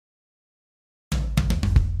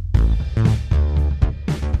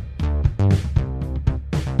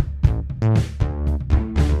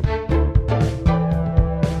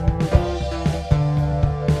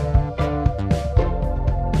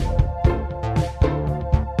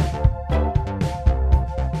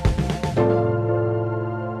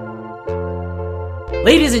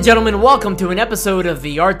Ladies and gentlemen, welcome to an episode of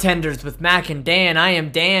The Artenders with Mac and Dan. I am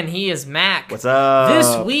Dan, he is Mac. What's up?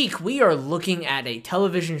 This week, we are looking at a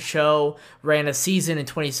television show, ran a season in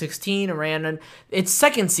 2016, ran its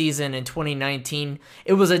second season in 2019.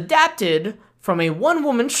 It was adapted from a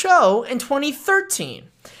one-woman show in 2013.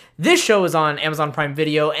 This show is on Amazon Prime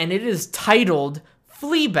Video, and it is titled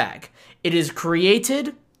Fleabag. It is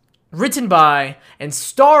created, written by, and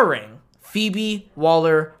starring Phoebe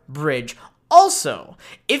Waller-Bridge. Also,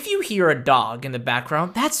 if you hear a dog in the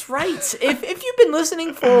background, that's right. If you've been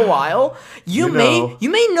listening for a while, you may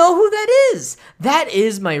know who that is. That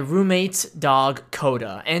is my roommate's dog,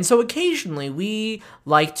 Coda. And so occasionally we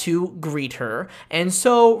like to greet her. And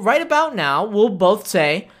so right about now, we'll both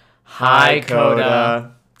say, "Hi,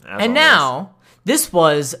 Coda." And now, this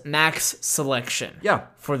was Mac's selection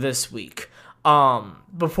for this week.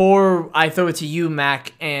 Before I throw it to you,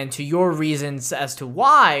 Mac, and to your reasons as to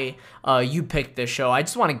why you picked this show, I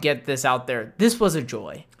just want to get this out there. This was a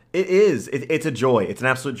joy. It is. It's a joy. It's an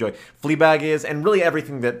absolute joy. Fleabag is, and really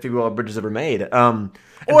everything that Phoebe Waller-Bridge has ever made. Or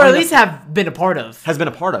at least have been a part of. Has been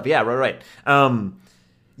a part of, yeah, right.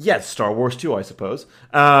 Star Wars too, I suppose.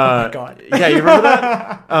 Oh my God. Yeah, you remember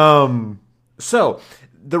that? So,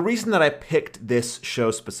 the reason that I picked this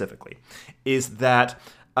show specifically is that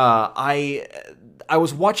I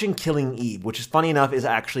was watching Killing Eve, which is funny enough is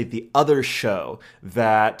actually the other show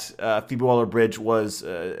that Phoebe Waller-Bridge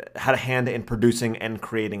had a hand in producing and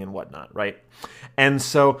creating and whatnot, right? And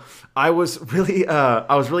so I was really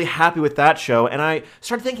happy with that show, and I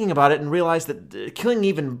started thinking about it and realized that Killing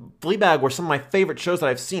Eve and Fleabag were some of my favorite shows that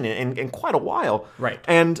I've seen in quite a while. Right.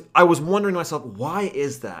 And I was wondering to myself, why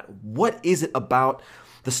is that? What is it about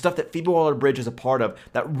the stuff that Phoebe Waller-Bridge is a part of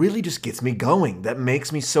that really just gets me going, that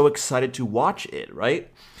makes me so excited to watch it,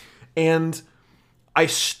 right? And I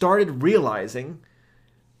started realizing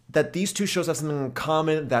that these two shows have something in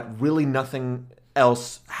common that really nothing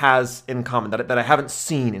else has in common, that I haven't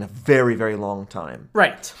seen in a very, very long time.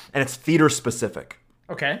 Right. And it's theater specific.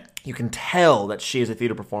 Okay. You can tell that she is a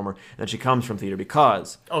theater performer and that she comes from theater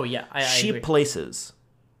because I agree. Places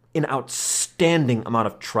an outstanding amount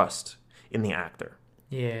of trust in the actor.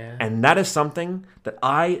 Yeah. And that is something that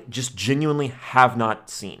I just genuinely have not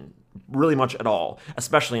seen really much at all,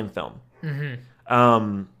 especially in film.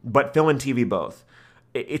 Mm-hmm. But film and TV both.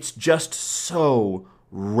 It's just so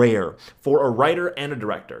rare for a writer and a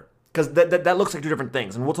director. Because that looks like two different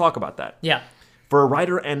things, and we'll talk about that. Yeah. For a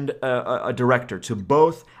writer and a director to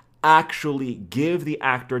both actually give the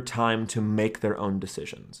actor time to make their own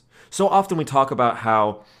decisions. So often we talk about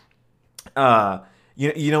how,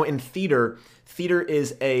 in theater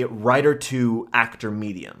is a writer-to-actor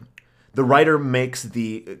medium. The writer makes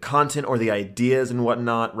the content or the ideas and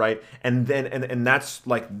whatnot, right? And then and that's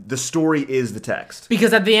like the story is the text.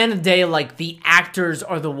 Because at the end of the day, like the actors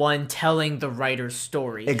are the one telling the writer's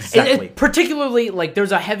story. Exactly. Particularly, like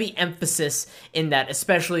there's a heavy emphasis in that,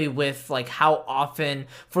 especially with like how often,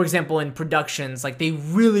 for example, in productions, like they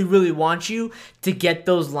really, really want you to get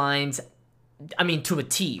those lines. I mean, to a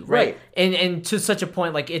T, right? And to such a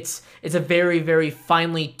point, like it's a very, very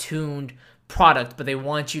finely tuned product, but they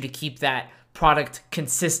want you to keep that product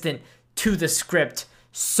consistent to the script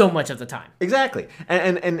so much of the time. Exactly,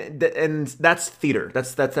 and that's theater.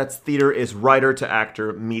 That's theater is writer to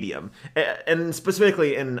actor medium, and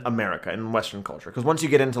specifically in America, in Western culture. Because once you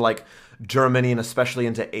get into like Germany and especially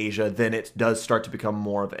into Asia, then it does start to become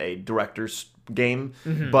more of a director's game.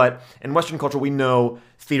 Mm-hmm. But in Western culture, we know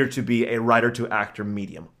theater to be a writer to actor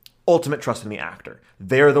medium. Ultimate trust in the actor.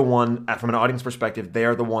 They're the one, from an audience perspective,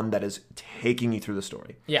 they're the one that is taking you through the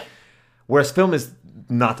story. Yeah. Whereas film is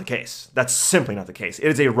not the case. That's simply not the case. It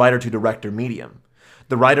is a writer to director medium.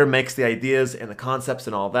 The writer makes the ideas and the concepts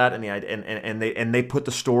and all that, and they put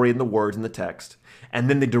the story and the words in the text. And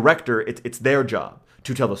then the director, it's their job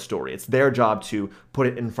to tell the story. It's their job to put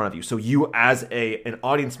it in front of you. So you as an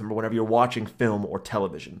audience member, whenever you're watching film or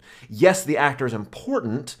television, yes, the actor is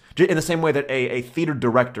important in the same way that a theater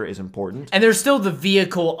director is important. And they're still the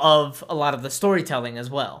vehicle of a lot of the storytelling as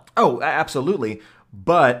well. Oh, absolutely.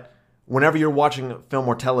 But whenever you're watching film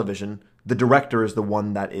or television, the director is the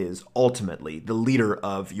one that is ultimately the leader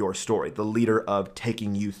of your story, the leader of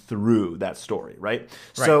taking you through that story, right?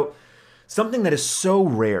 So something that is so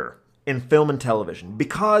rare in film and television,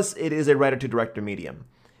 because it is a writer-to-director medium,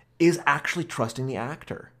 is actually trusting the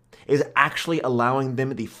actor, is actually allowing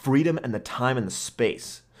them the freedom and the time and the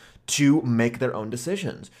space to make their own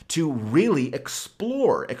decisions, to really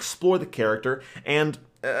explore the character and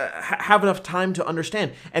have enough time to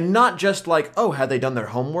understand. And not just like, oh, have they done their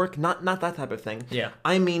homework? Not that type of thing. Yeah.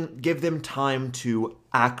 I mean, give them time to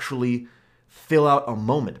actually fill out a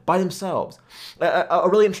moment by themselves. A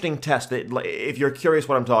really interesting test, that, if you're curious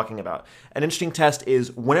what I'm talking about, an interesting test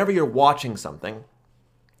is whenever you're watching something,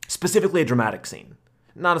 specifically a dramatic scene,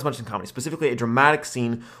 not as much in comedy, specifically a dramatic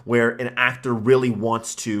scene where an actor really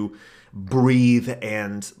wants to breathe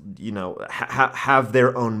and, have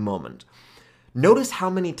their own moment. Notice how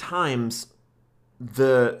many times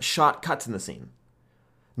the shot cuts in the scene.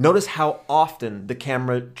 Notice how often the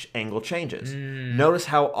camera angle changes. Notice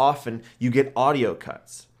how often you get audio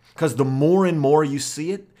cuts. Because the more and more you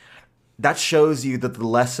see it, that shows you that the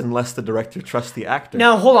less and less the director trusts the actor.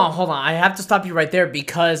 Now, hold on. I have to stop you right there,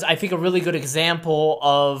 because I think a really good example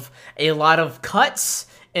of a lot of cuts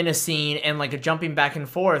in a scene and like a jumping back and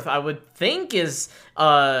forth, I would think, is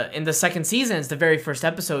in the second season. It's the very first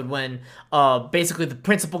episode when basically the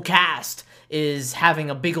principal cast is having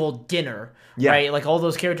a big old dinner, right? Like all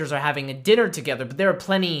those characters are having a dinner together, but there are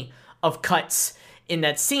plenty of cuts in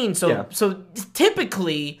that scene. So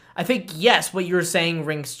typically, I think, yes, what you're saying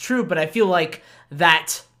rings true, but I feel like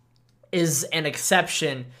that is an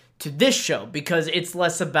exception to this show, because it's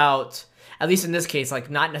less about, at least in this case, like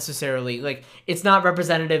not necessarily, like it's not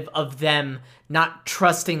representative of them not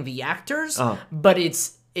trusting the actors, but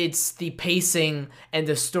it's the pacing and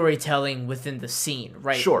the storytelling within the scene,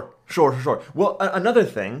 right? Sure. Well, another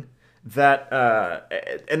thing that,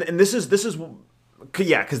 and this is,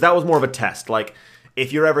 because that was more of a test. Like,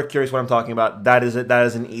 if you're ever curious what I'm talking about, that is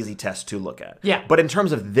an easy test to look at. Yeah. But in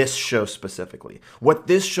terms of this show specifically, what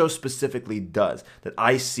this show specifically does that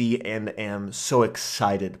I see and am so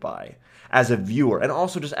excited by as a viewer, and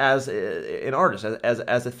also just as an artist,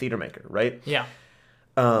 as a theater maker, right? Yeah.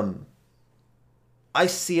 I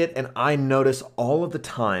see it and I notice all of the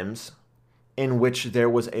times in which there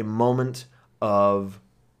was a moment of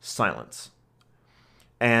silence.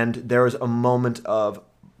 And there is a moment of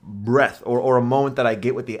breath, or a moment that I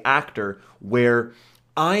get with the actor where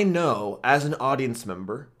I know as an audience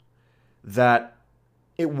member that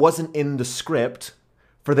it wasn't in the script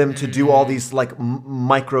for them to do all these like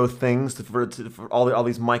micro things, for all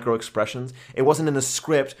these micro expressions. It wasn't in the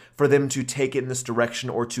script for them to take it in this direction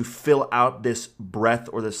or to fill out this breath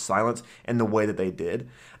or this silence in the way that they did.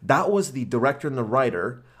 That was the director and the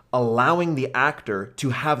writer allowing the actor to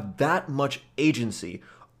have that much agency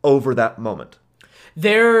over that moment.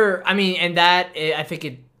 I think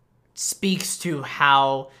it speaks to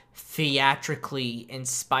how theatrically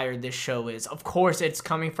inspired this show is. Of course, it's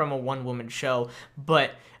coming from a one-woman show,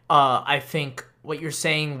 but I think what you're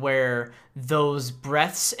saying, where those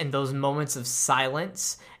breaths and those moments of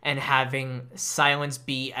silence, and having silence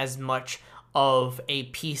be as much of a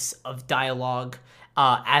piece of dialogue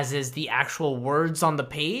as is the actual words on the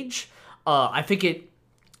page, I think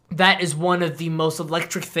that is one of the most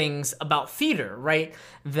electric things about theater, right?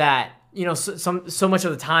 That, so much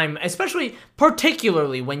of the time, especially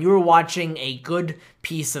particularly when you're watching a good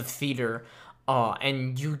piece of theater,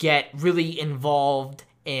 and you get really involved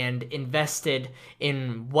and invested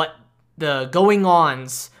in what the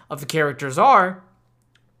going-ons of the characters are,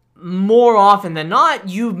 more often than not,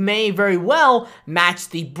 you may very well match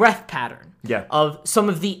the breath pattern of some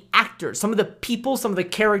of the actors, some of the people, some of the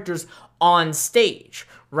characters on stage,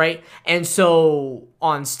 right? And so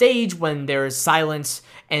on stage, when there is silence,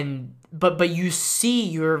 but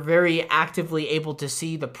you're very actively able to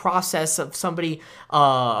see the process of somebody,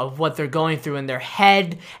 of what they're going through in their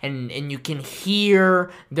head, and you can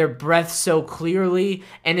hear their breath so clearly,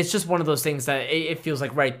 and it's just one of those things that it feels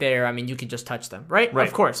like right there, I mean, you can just touch them, right?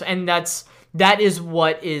 Of course, and that is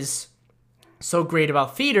what is so great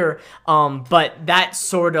about theater, but that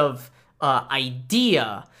sort of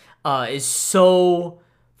idea is so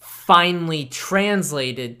finely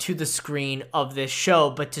translated to the screen of this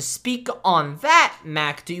show. But to speak on that,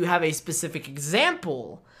 Mac, do you have a specific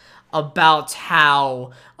example about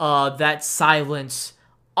how that silence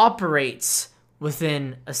operates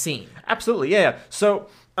within a scene? Absolutely, yeah. So,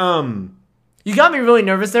 you got me really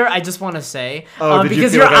nervous there, I just want to say. Did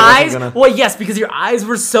because you your feel like I eyes... wasn't gonna... Well, yes, because your eyes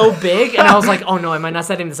were so big, and I was like, oh no, am I not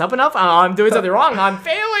setting this up enough? I'm doing something wrong. I'm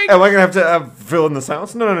failing. Am I going to have to fill in the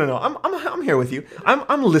silence? No. I'm here with you.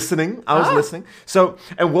 I'm listening. I was listening. So,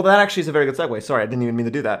 that actually is a very good segue. Sorry, I didn't even mean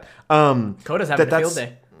to do that. Coda's having a field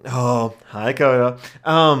day. Oh, hi, Coda.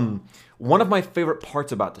 One of my favorite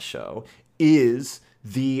parts about the show is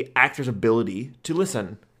the actor's ability to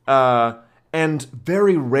listen. And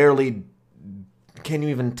very rarely can you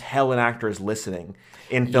even tell an actor is listening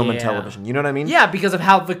in film and television? You know what I mean? Yeah, because of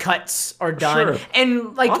how the cuts are done. Sure.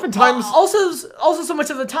 And like Oftentimes- also so much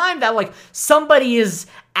of the time that like somebody is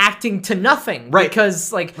acting to nothing. Right.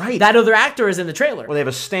 Because like Right. that other actor is in the trailer. Or they have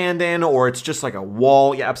a stand-in, or it's just like a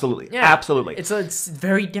wall. Yeah, absolutely. Yeah. Absolutely. It's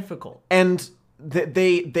very difficult. And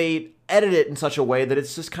they edit it in such a way that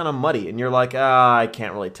it's just kind of muddy, and you're like, I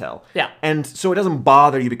can't really tell. Yeah. And so it doesn't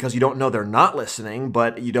bother you because you don't know they're not listening,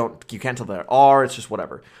 but you can't tell they are. It's just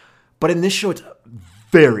whatever. But in this show, it's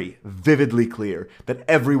very vividly clear that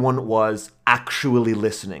everyone was actually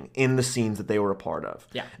listening in the scenes that they were a part of.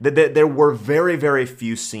 Yeah. There were very, very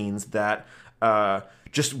few scenes that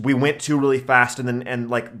just we went to really fast, and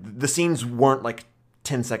like the scenes weren't like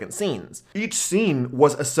 10-second scenes. Each scene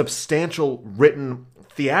was a substantial written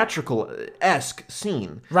theatrical-esque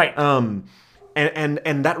scene. Right.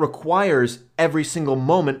 And that requires every single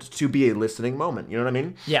moment to be a listening moment. You know what I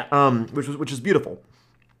mean? Yeah. Which is beautiful.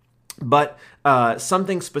 But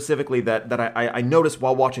something specifically that I noticed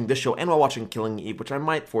while watching this show and while watching Killing Eve, which I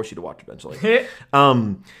might force you to watch eventually,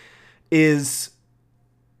 is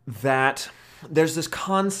that there's this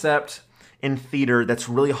concept in theater that's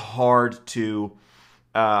really hard to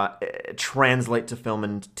translate to film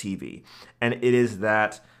and TV. And it is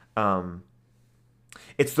that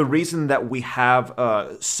it's the reason that we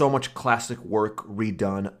have so much classic work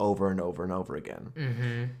redone over and over and over again.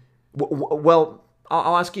 Mm-hmm. Well,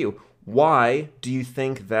 I'll ask you, why do you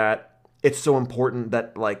think that it's so important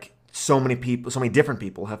that like so many different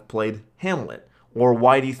people have played Hamlet? Or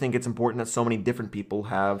why do you think it's important that so many different people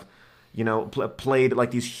have, played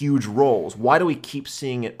like these huge roles? Why do we keep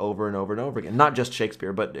seeing it over and over and over again? Not just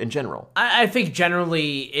Shakespeare, but in general. I think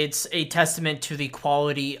generally it's a testament to the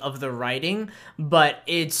quality of the writing, but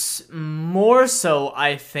it's more so,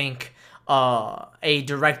 I think, a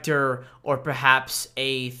director or perhaps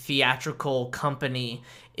a theatrical company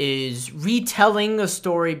is retelling a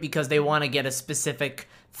story because they want to get a specific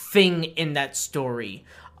thing in that story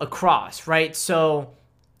across, right? So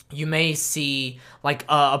you may see like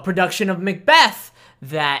a production of Macbeth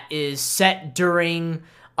that is set during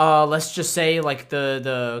let's just say like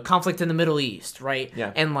the conflict in the Middle East, right?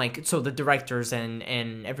 Yeah. And like so the directors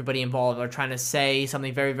and everybody involved are trying to say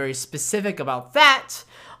something very, very specific about that.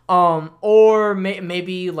 Or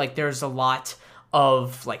maybe like there's a lot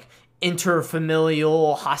of like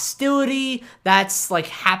interfamilial hostility that's like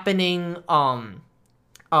happening and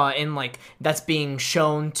like that's being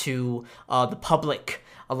shown to the public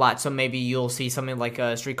a lot. So maybe you'll see something like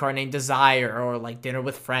A Streetcar Named Desire or like Dinner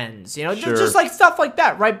with Friends, Sure. just like stuff like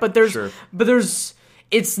that, right? But there's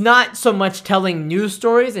it's not so much telling new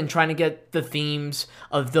stories and trying to get the themes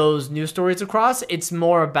of those new stories across. It's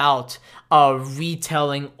more about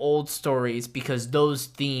retelling old stories because those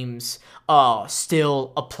themes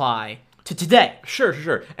still apply to today.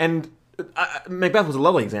 Sure. And Macbeth was a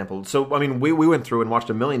lovely example. So, I mean, we went through and watched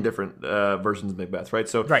a million different versions of Macbeth, right?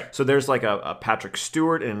 So, Right. So there's like a Patrick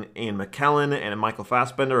Stewart and Ian McKellen and a Michael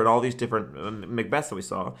Fassbender and all these different Macbeths that we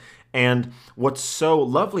saw. And what's so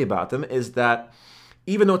lovely about them is that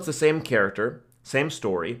even though it's the same character, same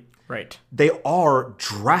story, Right. they are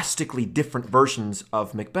drastically different versions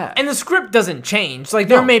of Macbeth. And the script doesn't change. Like,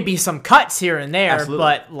 there may be some cuts here and there, Absolutely.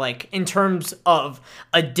 but, like, in terms of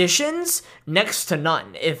additions, next to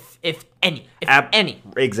none, if any. Any.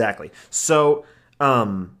 Exactly. So,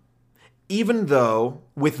 even though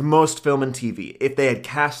with most film and TV, if they had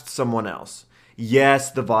cast someone else,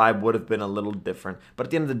 yes, the vibe would have been a little different. But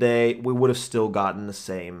at the end of the day, we would have still gotten the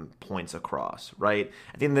same points across, right?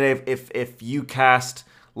 At the end of the day, if you cast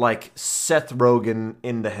like Seth Rogen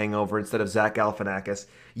in The Hangover instead of Zach Galifianakis,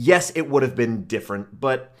 yes, it would have been different,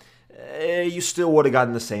 but you still would have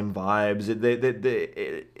gotten the same vibes.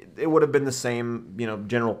 It would have been the same,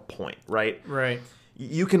 general point, right? Right.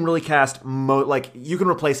 You can really cast you can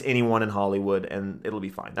replace anyone in Hollywood and it'll be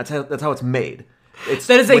fine. That's how it's made. That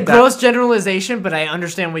is a gross generalization, but I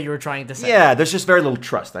understand what you were trying to say. Yeah, there's just very little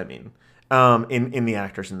trust, I mean, in the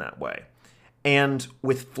actors in that way. And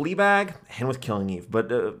with Fleabag and with Killing Eve,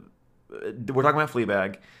 but we're talking about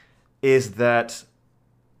Fleabag, is that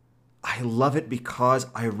I love it because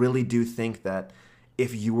I really do think that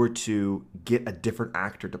if you were to get a different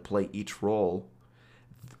actor to play each role,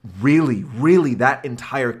 really, really that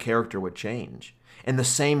entire character would change. In the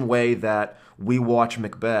same way that we watch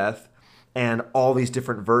Macbeth and all these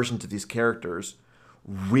different versions of these characters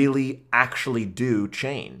really actually do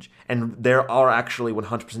change. And there are actually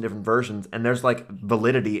 100% different versions, and there's like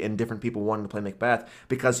validity in different people wanting to play Macbeth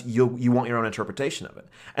because you want your own interpretation of it.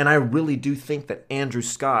 And I really do think that Andrew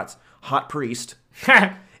Scott's Hot Priest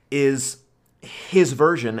is his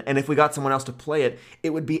version, and if we got someone else to play it,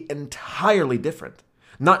 it would be entirely different.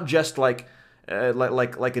 Not just like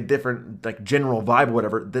a different like general vibe or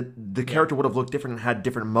whatever. The character would have looked different and had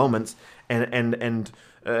different moments, and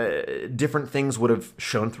different things would have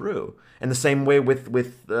shown through. And the same way with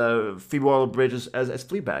Phoebe Waller-Bridge as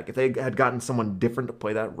Fleabag. If they had gotten someone different to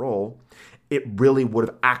play that role, it really would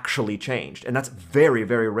have actually changed. And that's very,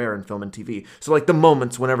 very rare in film and TV. So like the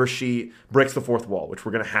moments whenever she breaks the fourth wall, which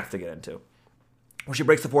we're going to have to get into, where she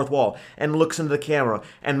breaks the fourth wall and looks into the camera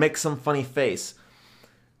and makes some funny face.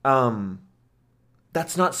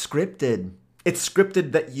 That's not scripted. It's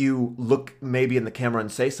scripted that you look maybe in the camera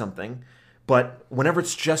and say something, but whenever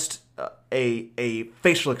it's just a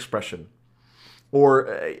facial expression or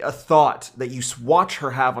a thought that you watch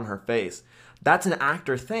her have on her face, that's an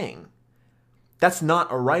actor thing. That's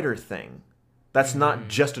not a writer thing. That's not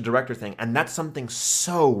just a director thing. And that's something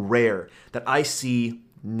so rare that I see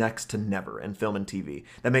next to never in film and TV.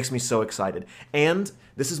 That makes me so excited. And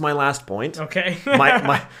this is my last point. Okay.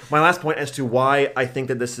 my last point as to why I think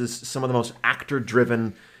that this is some of the most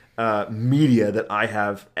actor-driven media that I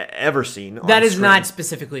have ever seen. That is not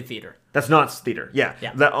specifically theater. That's not theater. Yeah.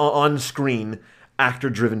 That on-screen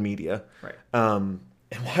actor-driven media. Right.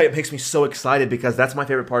 And why it makes me so excited, because that's my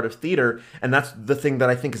favorite part of theater, and that's the thing that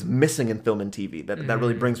I think is missing in film and TV that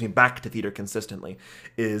really brings me back to theater consistently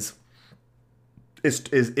is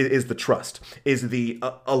the trust, is the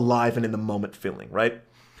alive and in the moment feeling, right?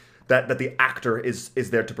 That the actor is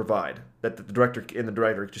there to provide. That the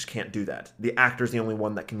director just can't do that. The actor is the only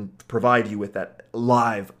one that can provide you with that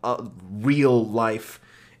live, real life,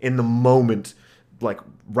 in the moment, like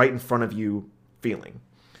right in front of you feeling.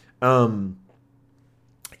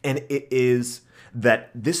 And it is that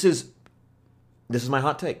this is my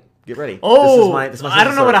hot take. Get ready. Oh, this is my I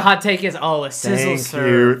don't know what a hot take is. Oh, a sizzle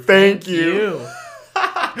serve. Thank you.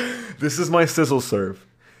 This is my sizzle serve.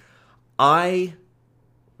 I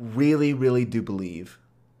really, really do believe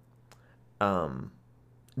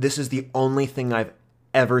this is the only thing I've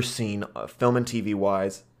ever seen, film and TV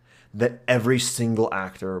wise, that every single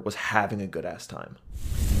actor was having a good ass time.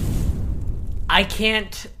 I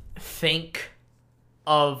can't think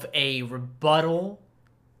of a rebuttal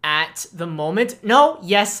at the moment. No,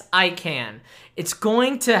 yes, I can. It's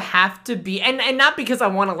going to have to be, and not because I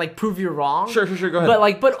want to like prove you wrong. Sure, go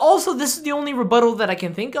ahead. But also this is the only rebuttal that I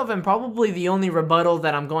can think of, and probably the only rebuttal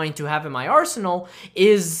that I'm going to have in my arsenal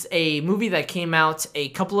is a movie that came out a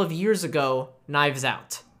couple of years ago, Knives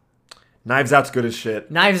Out. Knives Out's good as shit.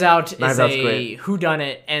 Knives Out Knives is Out's a great.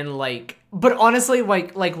 whodunit, and like, but honestly,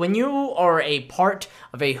 like when you are a part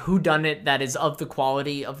of a whodunit that is of the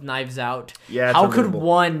quality of Knives Out, yeah, how could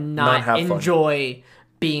one not enjoy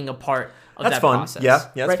being a part of that fun. process?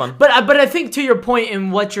 Yeah, that's fun. But I think to your point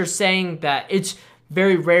in what you're saying, that it's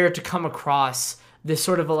very rare to come across this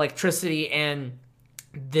sort of electricity and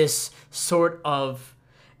this sort of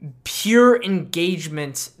pure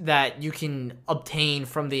engagement that you can obtain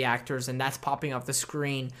from the actors, and that's popping off the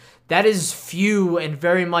screen. That is few and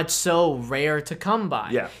very much so rare to come by.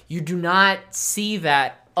 Yeah. You do not see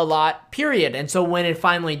that a lot, period. And so when it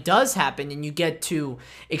finally does happen and you get to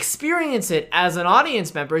experience it as an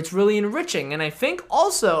audience member, it's really enriching. And I think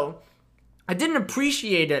also, I didn't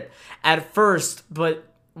appreciate it at first, but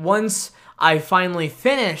once I finally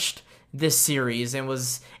finished this series and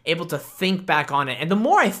was able to think back on it, and the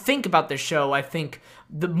more I think about the show, I think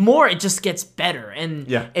the more it just gets better. And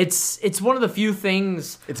it's one of the few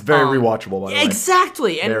things. It's very rewatchable, by the way.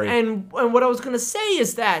 Exactly. And what I was gonna say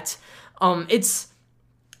is that it's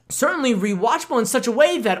certainly rewatchable in such a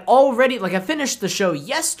way that already, like, I finished the show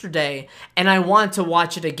yesterday and I want to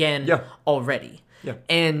watch it again already. Yeah.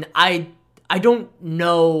 And I don't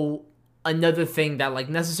know another thing that like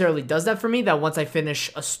necessarily does that for me, that once I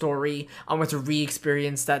finish a story, I want to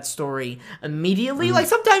re-experience that story immediately. Like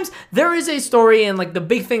sometimes there is a story, and like the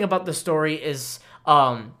big thing about the story is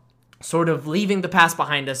sort of leaving the past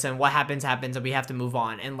behind us, and what happens and we have to move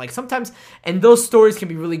on. And like sometimes, and those stories can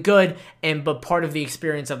be really good, but part of the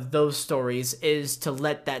experience of those stories is to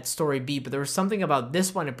let that story be. But there was something about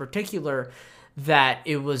this one in particular that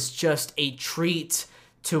it was just a treat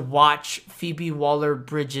to watch Phoebe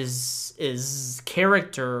Waller-Bridge's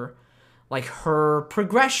character, like her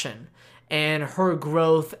progression and her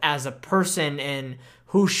growth as a person and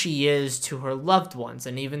who she is to her loved ones.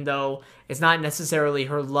 And even though it's not necessarily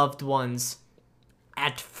her loved ones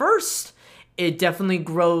at first, it definitely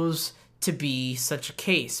grows to be such a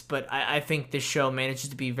case. But I think this show manages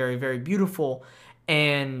to be very, very beautiful.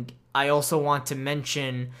 And I also want to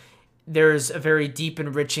mention there's a very deep,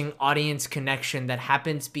 enriching audience connection that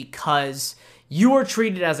happens because you are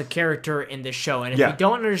treated as a character in this show. And if Yeah. you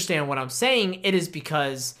don't understand what I'm saying, it is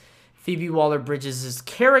because Phoebe Waller-Bridges'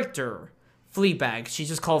 character, Fleabag, she's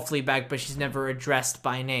just called Fleabag, but she's never addressed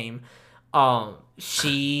by name.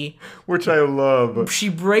 She Which I love. she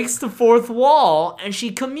breaks the fourth wall and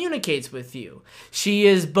she communicates with you. She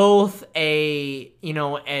is both she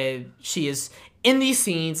is in these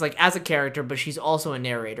scenes like as a character, but she's also a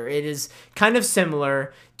narrator. It is kind of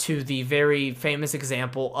similar to the very famous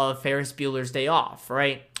example of Ferris Bueller's Day Off,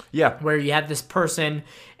 right? Yeah. Where you have this person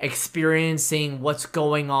experiencing what's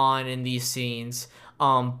going on in these scenes.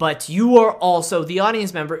 But you are also, the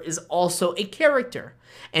audience member is also a character.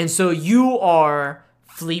 And so you are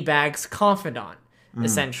Fleabag's confidant,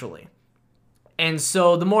 essentially. And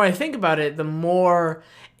so the more I think about it, the more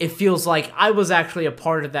it feels like I was actually a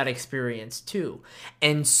part of that experience too.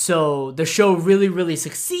 And so the show really, really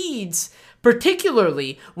succeeds,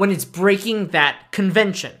 particularly when it's breaking that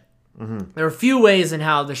convention. There are a few ways in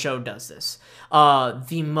how the show does this.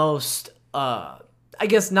 The most, I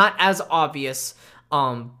guess not as obvious,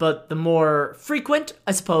 but the more frequent,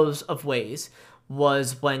 I suppose, of ways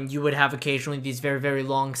was when you would have occasionally these very, very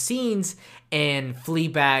long scenes and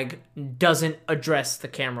Fleabag doesn't address the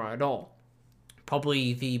camera at all.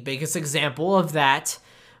 Probably the biggest example of that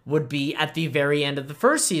would be at the very end of the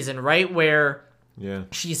first season, right? Where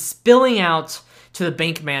she's spilling out to the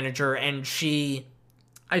bank manager and it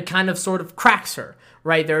kind of sort of cracks her,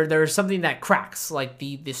 right? There's something that cracks, like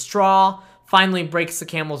the straw finally breaks the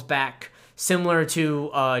camel's back. Similar to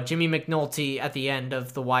Jimmy McNulty at the end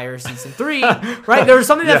of The Wire season 3, right? There was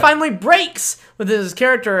something that finally breaks with his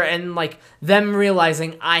character and like them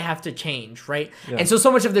realizing I have to change, right? Yeah. And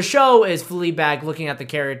so much of the show is Fleabag looking at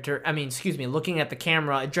the looking at the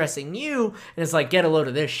camera, addressing you, and it's like, get a load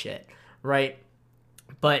of this shit, right?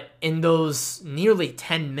 But in those nearly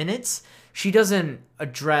 10 minutes, she doesn't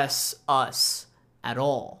address us at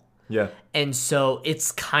all. Yeah. And so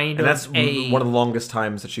it's kind of that's one of the longest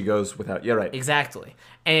times that she goes without. Yeah, right. Exactly.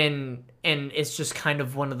 And it's just kind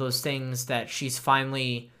of one of those things that she's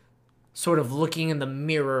finally sort of looking in the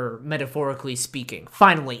mirror, metaphorically speaking,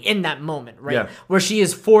 finally in that moment, right? Yeah. Where she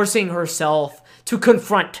is forcing herself to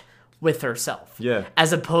confront with herself. Yeah.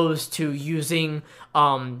 As opposed to using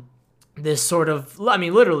this sort of,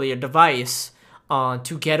 literally a device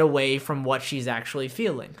to get away from what she's actually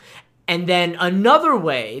feeling. And then another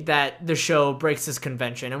way that the show breaks this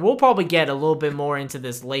convention, and we'll probably get a little bit more into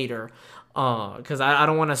this later, because I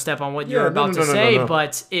don't want to step on what you're about to say,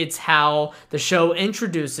 but it's how the show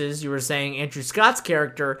introduces, you were saying, Andrew Scott's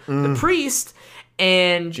character, the priest,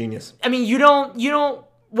 and... Genius. You don't...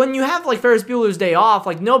 When you have, like, Ferris Bueller's Day Off,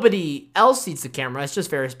 like, nobody else sees the camera. It's just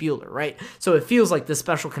Ferris Bueller, right? So it feels like this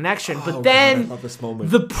special connection. But then God, I love this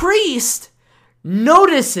moment. The priest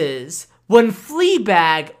notices when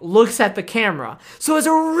Fleabag looks at the camera. So it's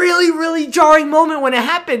a really, really jarring moment when it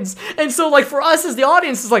happens. And so, like, for us as the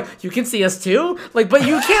audience, it's like, you can see us too? Like, but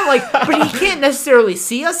you can't, like, but he can't necessarily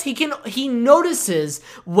see us. He notices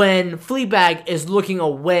when Fleabag is looking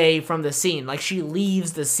away from the scene. Like, she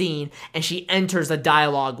leaves the scene and she enters a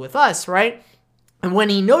dialogue with us, right? And when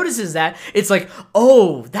he notices that, it's like,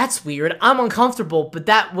 oh, that's weird. I'm uncomfortable, but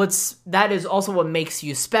that is also what makes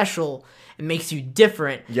you special. It makes you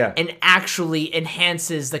different, and actually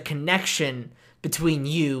enhances the connection between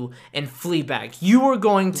you and Fleabag. You were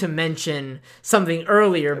going to mention something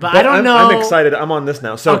earlier, but I don't know. I'm excited. I'm on this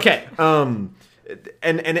now. So, okay. And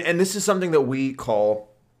this is something that we call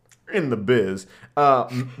in the biz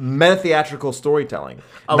meta-theatrical storytelling.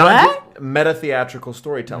 What? Meta-theatrical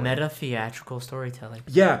storytelling. Meta-theatrical storytelling.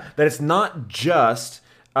 Yeah, that it's not just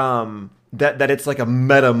that it's like a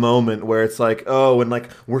meta moment where it's like, oh, and like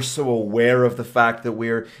we're so aware of the fact that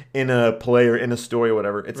we're in a play or in a story or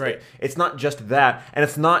whatever. It's right. It's not just that, and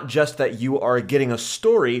it's not just that you are getting a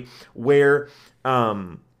story where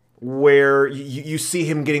you see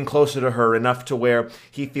him getting closer to her enough to where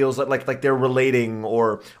he feels like they're relating,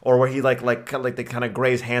 or where he like they kind of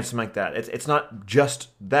graze hands, something like that. It's not just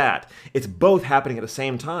that. It's both happening at the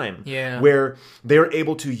same time. Yeah. Where they're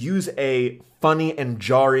able to use a funny and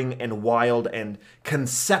jarring and wild and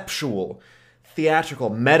conceptual theatrical,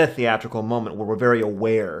 meta-theatrical moment where we're very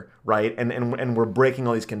aware, right? And we're breaking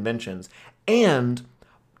all these conventions. And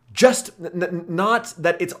just not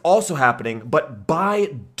that it's also happening, but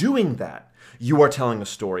by doing that, you are telling a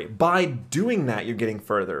story. By doing that, you're getting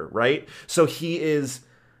further, right? So he is...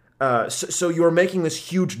 So you're making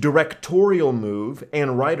this huge directorial move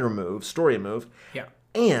and writer move, story move. Yeah.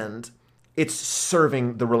 And it's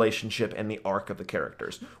serving the relationship and the arc of the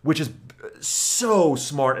characters, which is so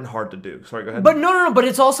smart and hard to do. Sorry, go ahead. But no. But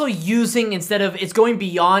it's also using, instead of, it's going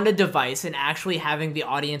beyond a device and actually having the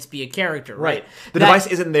audience be a character, right? The device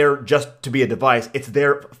isn't there just to be a device. It's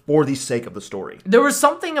there for the sake of the story. There was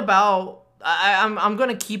something about, I'm going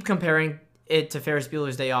to keep comparing it to Ferris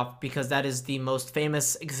Bueller's Day Off because that is the most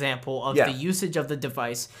famous example of the usage of the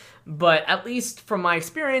device. But at least from my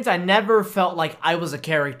experience, I never felt like I was a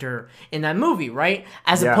character in that movie, right?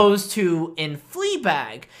 As opposed to in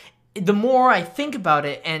Fleabag, the more I think about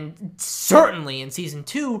it, and certainly in season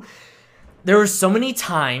 2, there were so many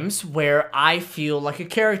times where I feel like a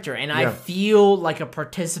character and I feel like a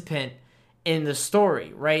participant in the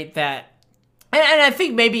story, right? And I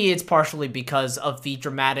think maybe it's partially because of the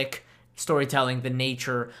dramatic storytelling, the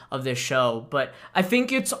nature of this show, but I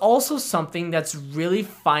think it's also something that's really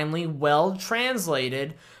finely well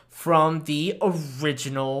translated from the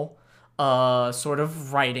original sort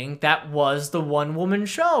of writing that was the one-woman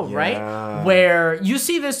show, right? Where you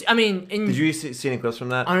see this, I mean... Did you see any clips from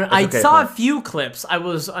that? I saw a few clips. I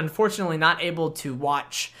was unfortunately not able to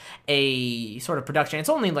watch a sort of production. It's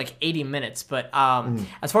only like 80 minutes, but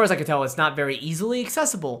as far as I can tell, it's not very easily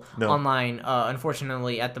accessible online,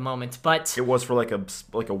 unfortunately, at the moment. But it was for like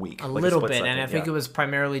a week. A little bit, and I think it was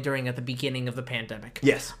primarily at the beginning of the pandemic.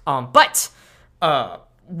 Yes. But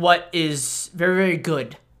what is very, very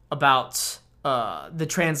good about the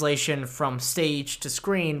translation from stage to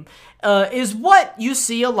screen is what you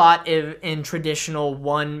see a lot in traditional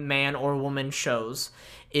one-man or woman shows,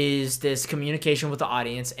 is this communication with the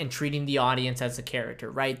audience and treating the audience as a character,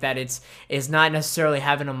 right? That it's not necessarily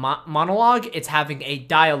having a monologue, it's having a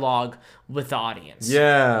dialogue with the audience.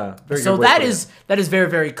 Yeah. So that is very,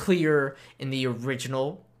 very clear in the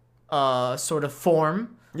original sort of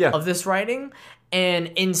form of this writing. And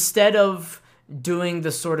instead of doing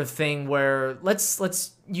the sort of thing where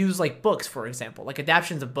let's use like books, for example, like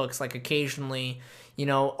adaptions of books, like occasionally,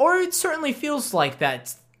 or it certainly feels like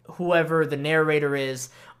that whoever the narrator is,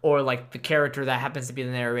 or like the character that happens to be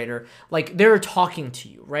the narrator, like they're talking to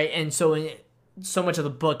you, right? And so in so much of the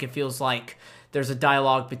book, it feels like there's a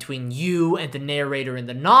dialogue between you and the narrator in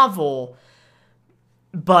the novel,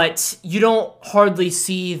 but you don't hardly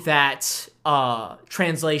see that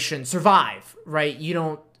translation survive, right?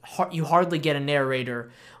 You hardly get a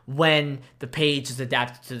narrator when the page is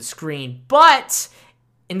adapted to the screen. But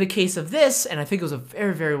in the case of this, and I think it was a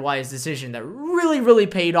very, very wise decision that really, really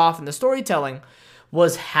paid off in the storytelling,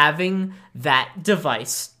 was having that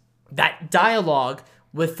device, that dialogue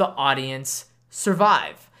with the audience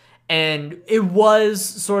survive. And it was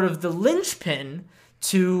sort of the linchpin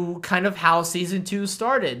to kind of how season 2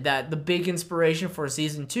 started. That the big inspiration for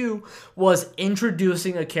season 2 was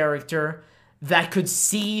introducing a character that could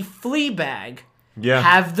see Fleabag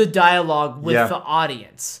have the dialogue with the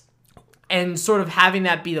audience. And sort of having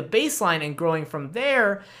that be the baseline and growing from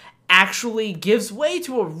there actually gives way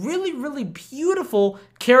to a really, really beautiful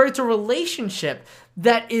character relationship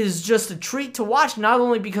that is just a treat to watch, not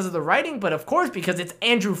only because of the writing, but of course because it's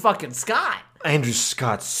Andrew fucking Scott. Andrew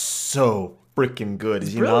Scott's so freaking good,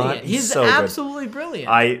 is he brilliant. not? He's so absolutely good.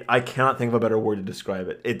 Brilliant. I cannot think of a better word to describe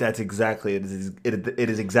it. It is exactly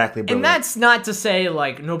brilliant. And that's not to say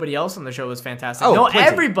like nobody else on the show is fantastic. Oh, no, plenty.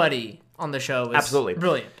 Everybody on the show is absolutely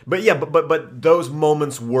brilliant. But yeah, but those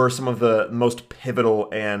moments were some of the most pivotal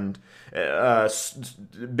and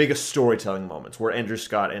biggest storytelling moments, were Andrew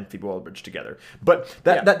Scott and Phoebe Waller-Bridge together. But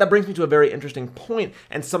that brings me to a very interesting point,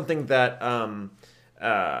 and something that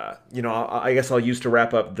I guess I'll use to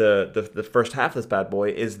wrap up the first half of this bad boy,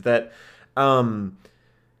 is that I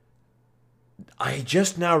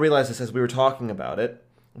just now realized this as we were talking about it,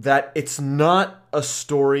 that it's not a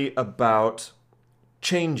story about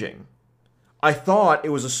changing. I thought it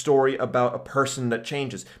was a story about a person that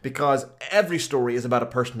changes, because every story is about a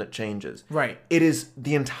person that changes. Right. It is,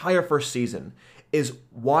 the entire first season is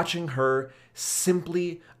watching her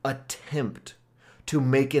simply attempt to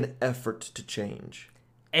make an effort to change.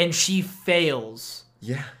 And she fails.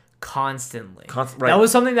 Yeah. Constantly. Right. That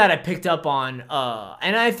was something that I picked up on,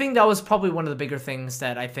 and I think that was probably one of the bigger things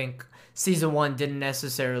that I think season 1 didn't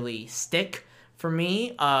necessarily stick for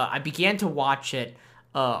me. I began to watch it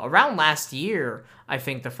around last year, I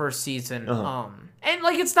think, the first season. And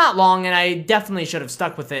like, it's not long, and I definitely should have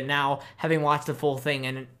stuck with it now, having watched the full thing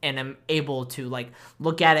and am able to like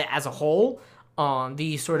look at it as a whole,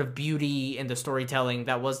 the sort of beauty in the storytelling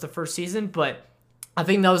that was the first season. But I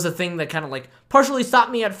think that was the thing that kind of like partially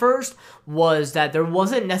stopped me at first, was that there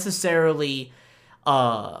wasn't necessarily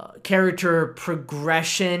character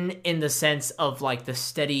progression in the sense of like the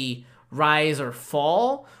steady rise or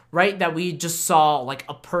fall, right? That we just saw like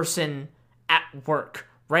a person at work,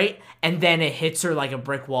 right? And then it hits her like a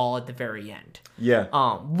brick wall at the very end.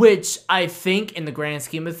 Yeah. Which I think, in the grand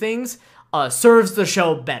scheme of things, serves the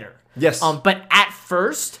show better. Yes. But at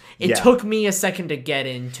first, it took me a second to get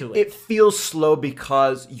into it. It feels slow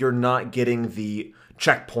because you're not getting the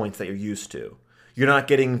checkpoints that you're used to. You're not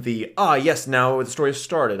getting the, yes, now the story has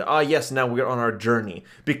started. Yes, now we're on our journey.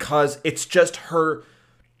 Because it's just her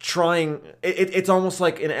trying, it's almost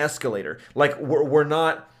like an escalator. Like, we're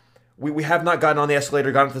not, we have not gotten on the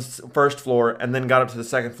escalator, gotten to the first floor, and then got up to the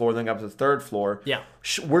second floor, then got up to the third floor. Yeah.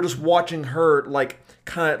 We're just watching her, like,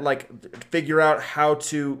 kind of, like, figure out how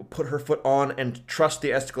to put her foot on and trust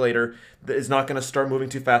the escalator that is not going to start moving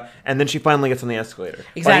too fast. And then she finally gets on the escalator.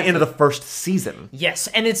 Exactly. By the end of the first season. Yes,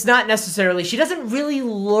 and it's not necessarily, she doesn't really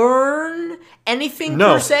learn anything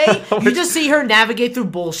per se. You just see her navigate through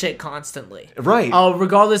bullshit constantly. Right.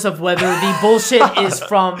 Regardless of whether the bullshit is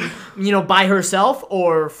from, by herself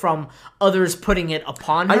or from others putting it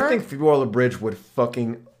upon her. I think Waller-Bridge would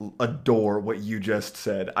fucking adore what you just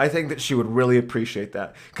said. I think that she would really appreciate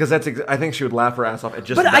that. Because I think she would laugh her ass off at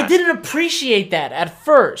just But that. I didn't appreciate that at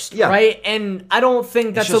first, right? And I don't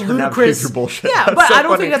think that's a ludicrous... bullshit. Yeah, That's but so I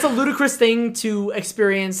don't funny. think that's a ludicrous thing to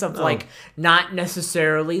experience of, like, not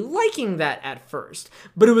necessarily liking that at first.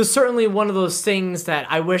 But it was certainly one of those things that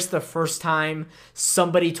I wish the first time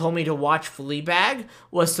somebody told me to watch Fleabag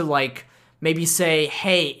was to, like, maybe say,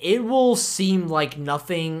 hey, it will seem like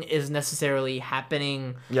nothing is necessarily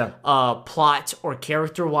happening plot or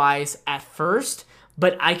character-wise at first,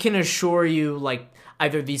 but I can assure you, like,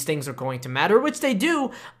 either these things are going to matter, which they do,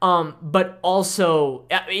 but also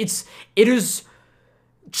it is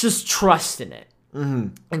just trust in it.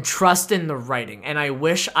 Mm-hmm. And trust in the writing. And I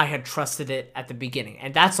wish I had trusted it at the beginning.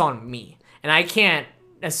 And that's on me. And I can't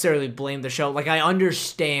necessarily blame the show. Like, I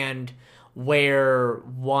understand where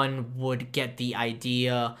one would get the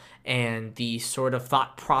idea and the sort of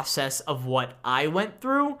thought process of what I went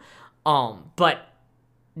through. But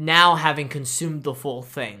now, having consumed the full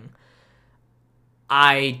thing,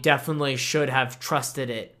 I definitely should have trusted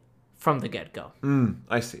it from the get-go.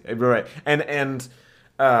 I see. Right. And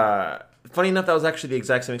funny enough, that was actually the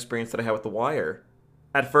exact same experience that I had with The Wire.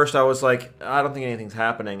 At first, I was like, I don't think anything's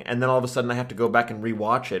happening. And then all of a sudden, I have to go back and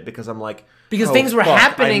rewatch it because I'm like... Because things were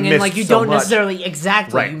happening and, like, you don't necessarily...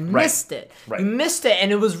 Exactly. You missed it. Right. You missed it,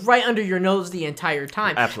 and it was right under your nose the entire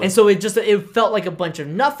time. Absolutely. And so it felt like a bunch of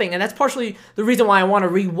nothing. And that's partially the reason why I want to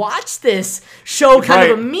rewatch this show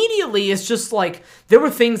kind of immediately. It's just, like, there were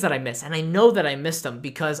things that I missed. And I know that I missed them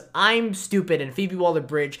because I'm stupid and Phoebe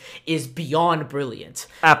Waller-Bridge is beyond brilliant.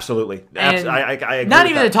 Absolutely. And I agree not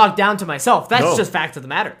with even that. to talk down to myself. That's just fact of the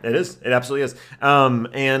matter. It is. It absolutely is.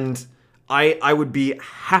 And I would be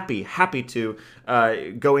happy to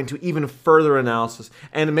go into even further analysis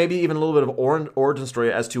and maybe even a little bit of origin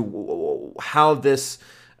story as to how this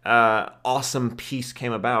awesome piece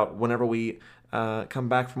came about whenever we come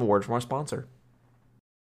back from a word from our sponsor.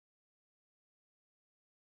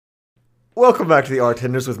 Welcome back to the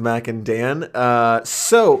Artenders with Mac and Dan.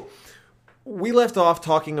 So we left off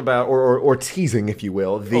talking about, or teasing, if you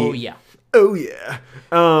will, the... Oh, yeah.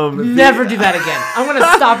 Never do that again. I'm going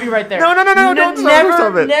to stop you right there. No, don't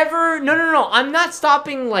stop it. Never. No. I'm not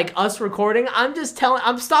stopping, like, us recording. I'm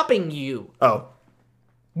stopping you. Oh.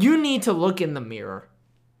 You need to look in the mirror.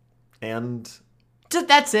 And?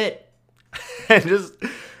 That's it. And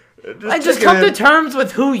just come to terms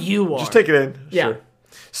with who you are. Just take it in. Yeah. Sure.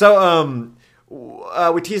 So,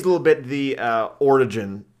 we teased a little bit the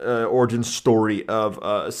origin story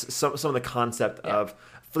of some of the concept of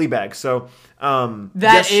Fleabag. So I'm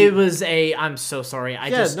so sorry. I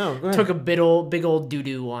took a big old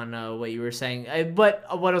doo-doo on what you were saying. But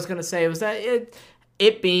what I was going to say was that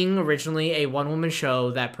it being originally a one-woman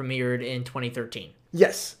show that premiered in 2013.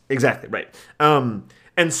 Yes, exactly, right.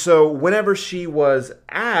 And so whenever she was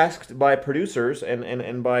asked by producers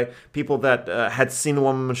and by people that had seen the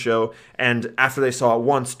one-woman show, and after they saw it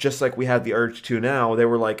once, just like we have the urge to now, they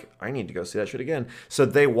were like, I need to go see that shit again. So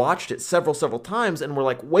they watched it several times and were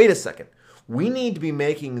like, wait a second. We need to be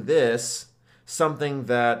making this something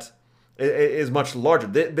that is much larger.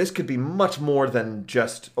 This could be much more than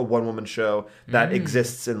just a one-woman show that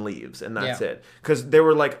exists and leaves, and that's it. Because they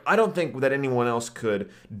were like, I don't think that anyone else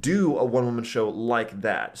could do a one-woman show like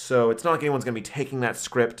that. So it's not like anyone's going to be taking that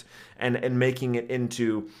script and making it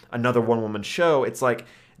into another one-woman show. It's like,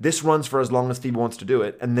 this runs for as long as Phoebe wants to do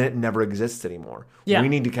it, and then it never exists anymore. Yeah. We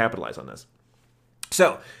need to capitalize on this.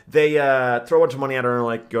 So they throw a bunch of money at her and are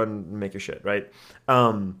like, go ahead and make your shit, right?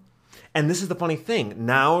 And this is the funny thing.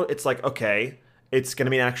 Now it's like, okay, it's going to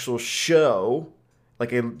be an actual show,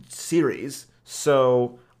 like a series.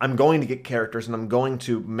 So I'm going to get characters and I'm going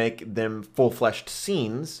to make them full-fleshed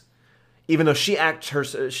scenes. Even though she acts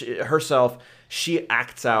herself, she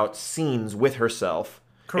acts out scenes with herself.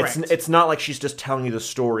 Correct. It's not like she's just telling you the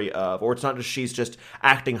story of, or it's not just she's just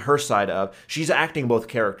acting her side of. She's acting both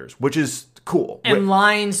characters, which is cool. And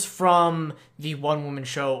lines from the one-woman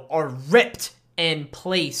show are ripped and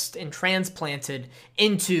placed and transplanted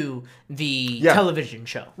into the television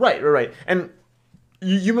show. Right. And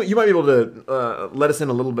you might be able to let us in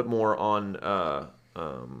a little bit more on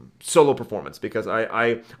solo performance, because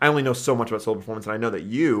I only know so much about solo performance, and I know that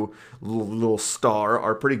you, little star,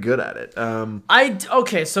 are pretty good at it.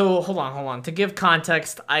 Okay, so hold on. To give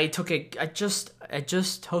context, I just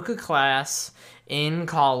took a class in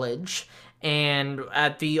college, and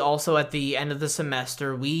at the end of the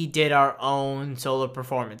semester, we did our own solo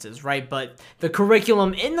performances, right? But the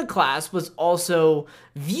curriculum in the class was also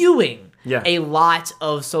viewing a lot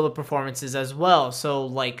of solo performances as well. So,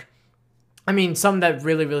 like, I mean, some that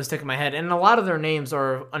really, really stick in my head, and a lot of their names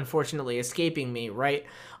are unfortunately escaping me, right?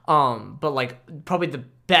 But like, probably the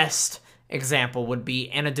best example would be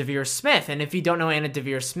Anna Devere Smith. And if you don't know Anna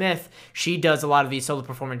Devere Smith, she does a lot of these solo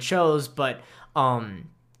performance shows, but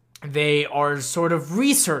they are sort of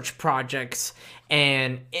research projects,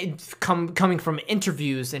 and coming from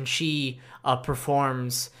interviews, and she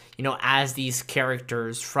performs, as these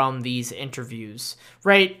characters from these interviews,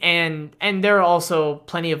 right? And there are also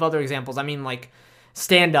plenty of other examples. I mean, like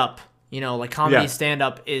stand-up, like comedy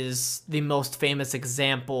stand-up is the most famous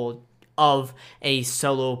example of a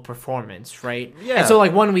solo performance, right? Yeah. And so,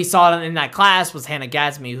 like, one we saw in that class was Hannah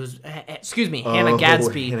Gadsby, Hannah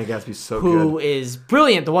Gadsby. Hannah Gadsby's so good. Who is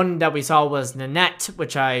brilliant. The one that we saw was Nanette,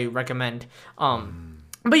 which I recommend. But,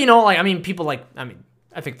 people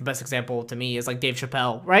I think the best example to me is, like, Dave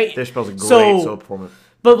Chappelle, right? Dave Chappelle's a great solo performance.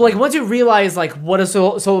 But, like, once you realize, like, what a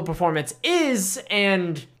solo performance is,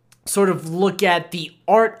 and sort of look at the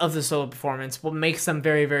art of the solo performance, what makes them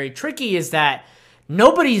very, very tricky is that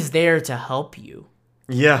nobody's there to help you.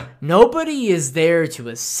 Yeah. Nobody is there to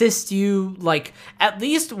assist you. Like, at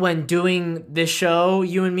least when doing this show,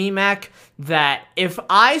 you and me, Mac, that if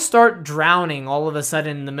I start drowning all of a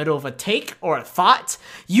sudden in the middle of a take or a thought,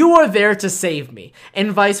 you are there to save me,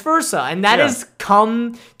 and vice versa. And that has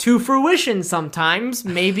come to fruition sometimes.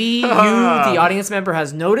 Maybe you, the audience member,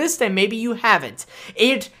 has noticed, and maybe you haven't.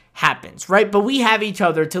 It happens, right? But we have each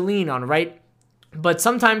other to lean on, right? But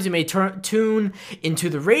sometimes you may tune into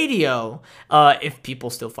the radio, if people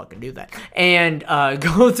still fucking do that, and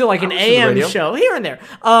go to like an AM show here and there.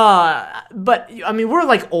 But I mean, we're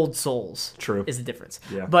like old souls. True, is the difference.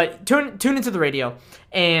 Yeah. But tune into the radio,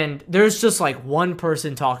 and there's just like one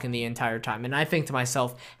person talking the entire time, and I think to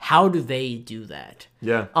myself, how do they do that?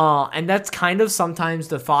 Yeah. And that's kind of sometimes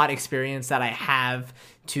the thought experience that I have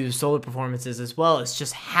to solo performances as well. It's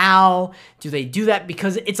just, how do they do that?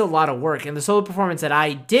 Because it's a lot of work. And the solo performance that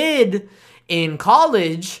I did in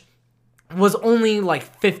college was only like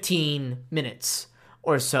 15 minutes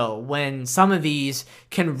or so, when some of these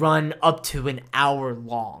can run up to an hour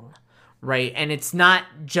long. Right, and it's not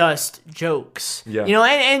just jokes,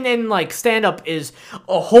 and like stand-up is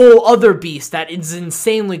a whole other beast that is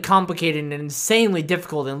insanely complicated and insanely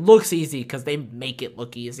difficult, and looks easy because they make it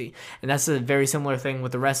look easy, and that's a very similar thing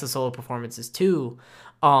with the rest of solo performances too.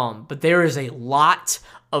 But there is a lot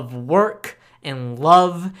of work and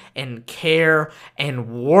love and care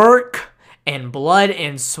and work and blood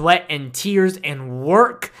and sweat and tears and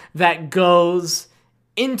work that goes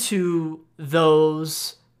into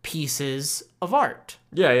those pieces of art.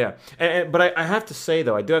 Yeah. But I have to say,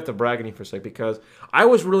 though, I do have to brag on you for a sec, because I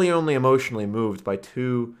was really only emotionally moved by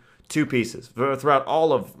two pieces throughout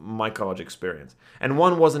all of my college experience, and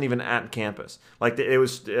one wasn't even at campus. Like it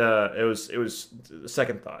was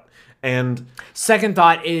Second Thought, and Second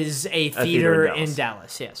Thought is a theater in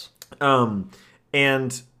Dallas. Yes.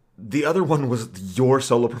 And the other one was your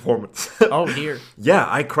solo performance. Oh dear. Yeah,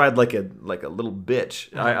 I cried like a little bitch.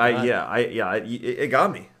 It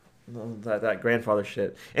got me. That grandfather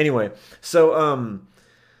shit. Anyway, so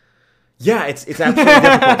it's absolutely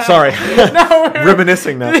difficult. Sorry,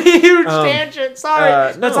 reminiscing now. Huge tangent.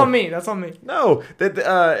 Sorry, that's on me. No,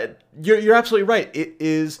 you're absolutely right. It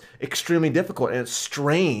is extremely difficult, and it's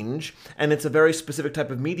strange, and it's a very specific type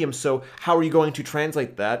of medium. So how are you going to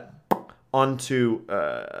translate that onto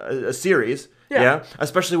a series? Yeah.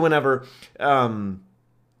 Especially whenever a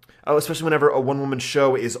one-woman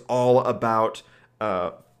show is all about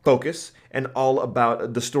focus and all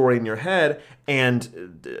about the story in your head,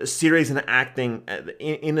 and series and acting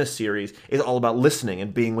in a series is all about listening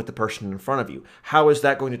and being with the person in front of you. How is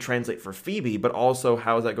that going to translate for Phoebe, but also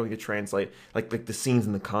how is that going to translate like the scenes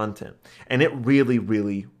and the content? And it really,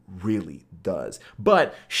 really, really does.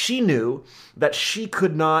 But she knew that she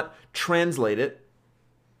could not translate it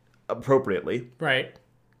appropriately, Right.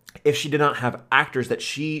 if she did not have actors that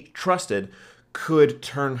she trusted could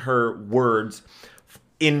turn her words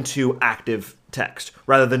into active text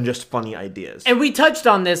rather than just funny ideas. And we touched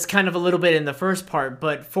on this kind of a little bit in the first part,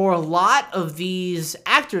 but for a lot of these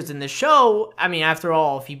actors in the show, I mean, after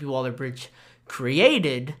all, Phoebe Waller-Bridge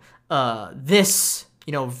created this,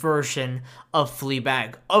 version of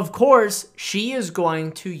Fleabag. Of course, she is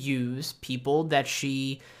going to use people that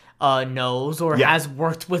she knows or has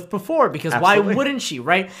worked with before, because Absolutely. why wouldn't she,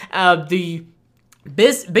 right? The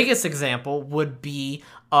biggest example would be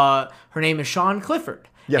her name is Sean Clifford.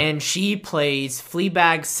 Yeah. And she plays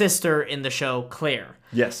Fleabag's sister in the show, Claire.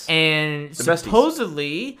 Yes. And The besties.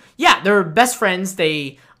 supposedly, they're best friends.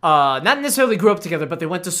 They not necessarily grew up together, but they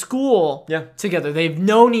went to school together. They've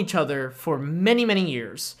known each other for many, many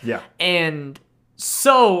years. Yeah. And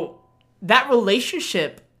so that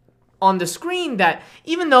relationship on the screen, that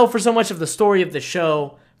even though for so much of the story of the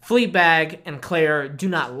show, Fleabag and Claire do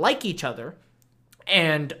not like each other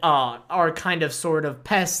and are kind of sort of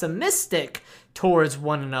pessimistic towards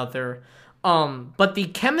one another, but the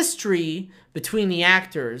chemistry between the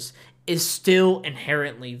actors is still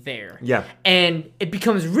inherently there. Yeah. And it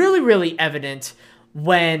becomes really, really evident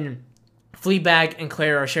when Fleabag and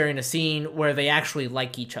Claire are sharing a scene where they actually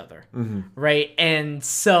like each other, right? And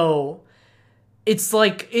so it's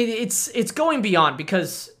like it's going beyond,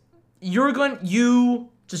 because you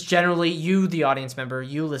just generally, you, the audience member,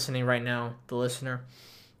 you listening right now, the listener,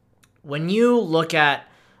 when you look at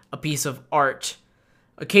a piece of art,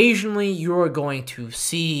 occasionally you're going to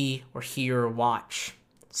see or hear or watch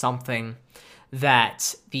something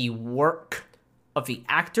that the work of the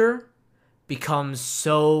actor becomes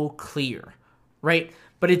so clear, right?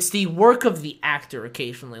 But it's the work of the actor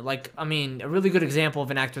occasionally. Like, I mean, a really good example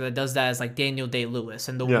of an actor that does that is like Daniel Day-Lewis,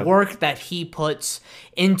 and the work that he puts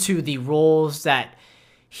into the roles that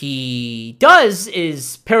he does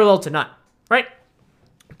is parallel to none, right?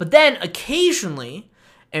 But then occasionally,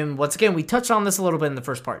 and once again, we touched on this a little bit in the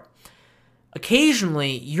first part,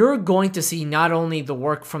 occasionally you're going to see not only the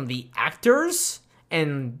work from the actors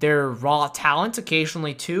and their raw talent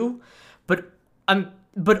occasionally too,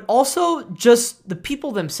 but also just the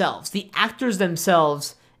people themselves, the actors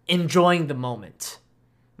themselves enjoying the moment.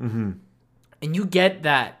 Mm-hmm. And you get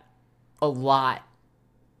that a lot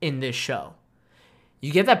in this show.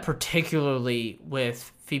 You get that particularly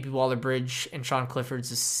with Phoebe Waller-Bridge and Sean Clifford's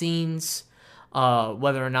scenes,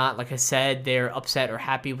 whether or not, like I said, they're upset or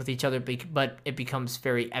happy with each other, but it becomes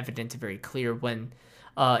very evident and very clear when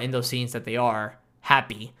in those scenes that they are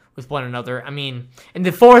happy with one another. I mean, in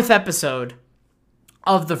the 4th episode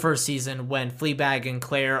of the first season, when Fleabag and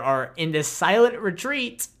Claire are in this silent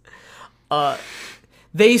retreat,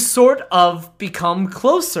 they sort of become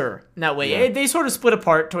closer in that way. They sort of split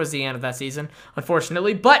apart towards the end of that season,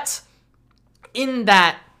 unfortunately. But in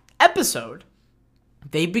that episode,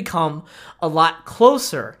 they become a lot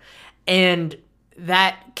closer. And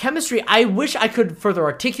that chemistry, I wish I could further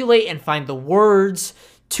articulate and find the words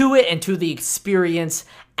to it and to the experience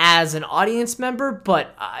as an audience member.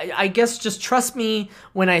 But I guess just trust me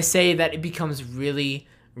when I say that it becomes really,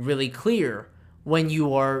 really clear when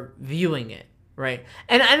you are viewing it. Right.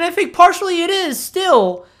 And I think partially it is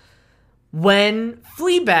still when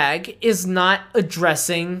Fleabag is not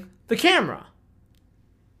addressing the camera.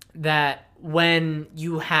 That when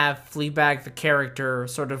you have Fleabag, the character,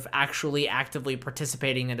 sort of actually actively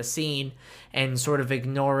participating in a scene and sort of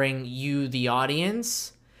ignoring you, the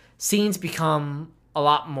audience, scenes become a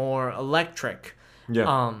lot more electric.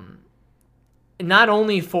 Yeah. Not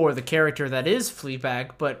only for the character that is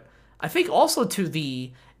Fleabag, but I think also to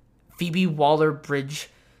the Phoebe Waller-Bridge,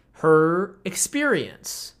 her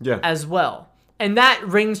experience as well. And that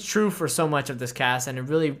rings true for so much of this cast, and it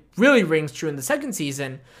really, really rings true in the 2nd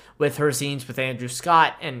season with her scenes with Andrew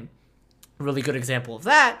Scott. And a really good example of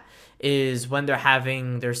that is when they're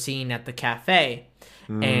having their scene at the cafe,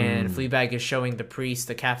 and Fleabag is showing the priest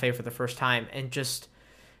the cafe for the first time, and just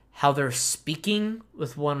how they're speaking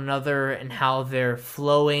with one another and how they're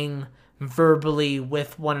flowing verbally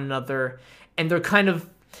with one another, and they're kind of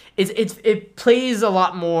it plays a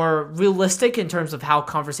lot more realistic in terms of how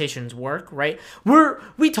conversations work, right?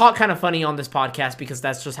 We talk kind of funny on this podcast because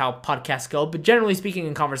that's just how podcasts go, but generally speaking,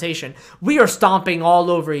 in conversation, we are stomping all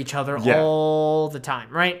over each other all the time,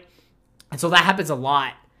 right? And so that happens a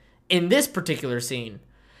lot in this particular scene.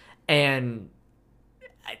 And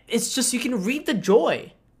it's just, you can read the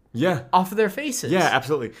joy off of their faces. Yeah,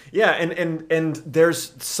 absolutely. Yeah, and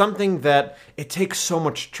there's something that it takes so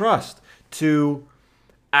much trust to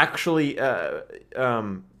actually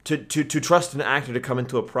to trust an actor to come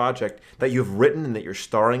into a project that you've written and that you're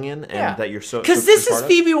starring in and that you're so, because this is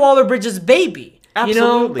Phoebe Waller-Bridge's baby.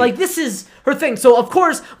 Absolutely. Like, this is her thing. So, of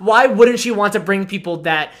course, why wouldn't she want to bring people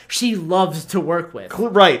that she loves to work with?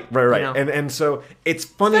 Right. You know? And so it's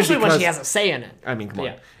funny especially because, when she has a say in it. I mean, come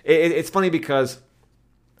on. It's funny because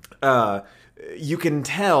you can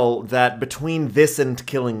tell that between this and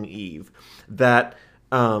Killing Eve, that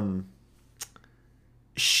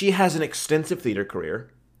she has an extensive theater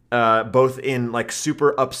career, both in like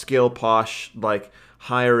super upscale, posh, like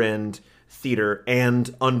higher end theater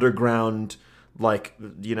and underground, like,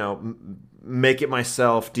 you know, make it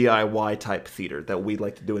myself DIY type theater that we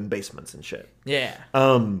like to do in basements and shit. Yeah.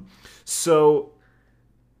 So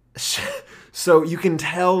you can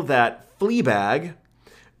tell that Fleabag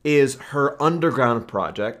is her underground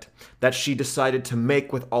project that she decided to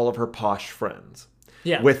make with all of her posh friends.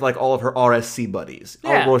 Yeah. With like all of her RSC buddies,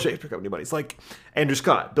 all Yeah. Royal Shakespeare Company buddies, like Andrew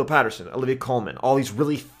Scott, Bill Patterson, Olivia Colman, all these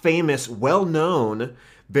really famous, well-known,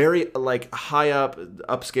 very like high up,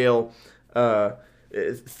 upscale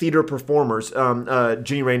theater performers.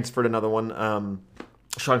 Ginny Rainsford, another one.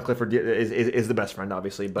 Sean Clifford is the best friend,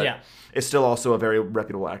 obviously, but is still also a very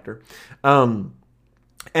reputable actor. And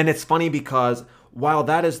it's funny because while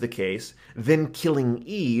that is the case, then Killing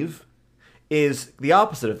Eve is the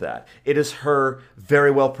opposite of that. It is her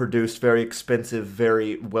very well produced, very expensive,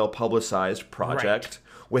 very well publicized project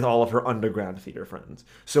with all of her underground theater friends.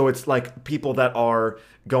 So it's like people that are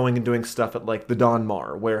going and doing stuff at like the Don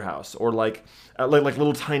Mar Warehouse, or like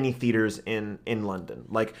little tiny theaters in London,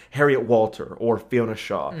 like Harriet Walter or Fiona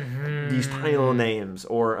Shaw. These tiny little names,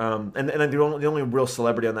 or and the only real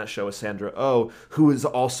celebrity on that show is Sandra Oh, who is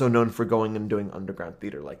also known for going and doing underground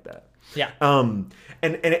theater like that. Yeah. And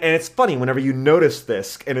it's funny whenever you notice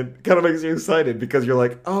this, and it kind of makes you excited because you're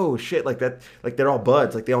like, oh shit, like that, like they're all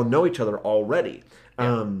buds, like they all know each other already.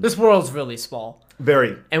 This world's really small.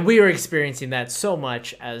 Very. And we are experiencing that so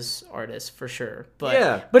much as artists, for sure.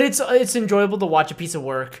 But but it's enjoyable to watch a piece of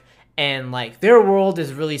work, and like their world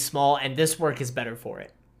is really small, and this work is better for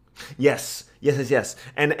it. Yes.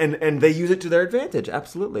 And they use it to their advantage.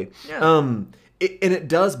 Absolutely. Yeah. It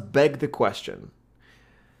does beg the question,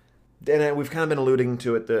 and we've kind of been alluding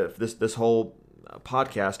to it this whole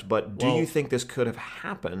podcast, but do you think this could have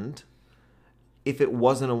happened if it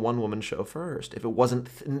wasn't a one-woman show first? If it wasn't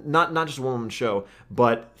not just a one-woman show,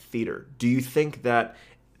 but theater? Do you think that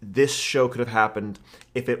this show could have happened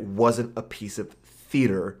if it wasn't a piece of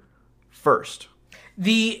theater first?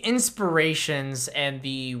 The inspirations and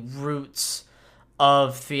the roots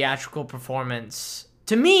of theatrical performance,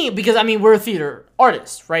 to me, because I mean, we're theater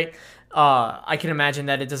artists, right? I can imagine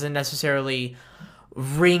that it doesn't necessarily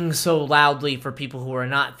ring so loudly for people who are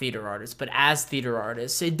not theater artists, but as theater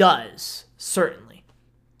artists, it does, certainly.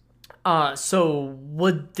 So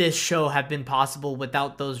would this show have been possible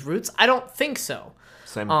without those roots? I don't think so.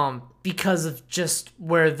 Same. Because of just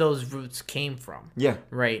where those roots came from. Yeah.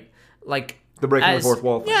 Right? Like The breaking the fourth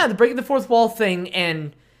wall thing. Yeah, the breaking the fourth wall thing,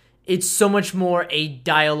 and it's so much more a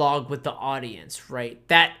dialogue with the audience, right?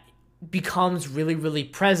 That becomes really, really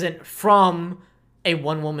present from a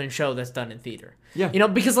one-woman show that's done in theater. Yeah. You know,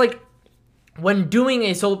 because like when doing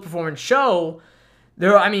a solo performance show,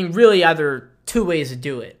 there are, I mean, really either two ways to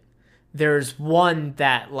do it. There's one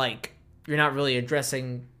that like you're not really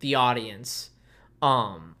addressing the audience,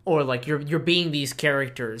 or like you're being these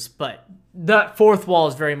characters, but the fourth wall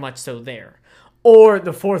is very much so there, or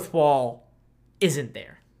the fourth wall isn't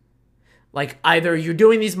there. Like either you're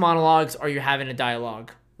doing these monologues or you're having a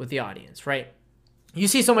dialogue with the audience, right? You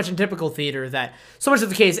see so much in typical theater that so much of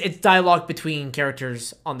the case it's dialogue between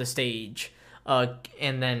characters on the stage,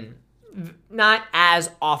 and then not as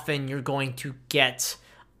often you're going to get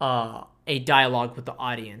a dialogue with the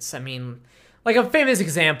audience. I mean, like a famous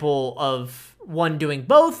example of one doing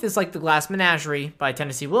both is like The Glass Menagerie by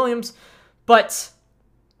Tennessee Williams, but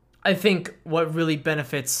I think what really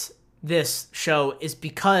benefits this show is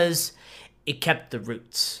because it kept the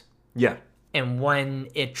roots. Yeah. And when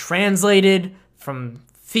it translated from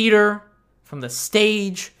theater, from the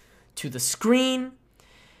stage to the screen,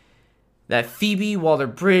 that Phoebe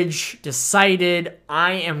Waller-Bridge decided,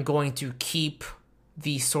 I am going to keep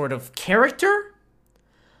the sort of character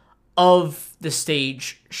of the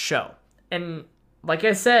stage show. And like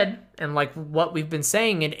I said, and like what we've been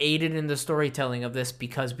saying, it aided in the storytelling of this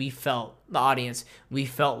because we felt, the audience, we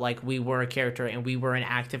felt like we were a character and we were an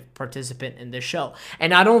active participant in this show.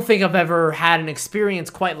 And I don't think I've ever had an experience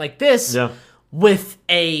quite like this with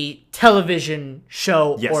a television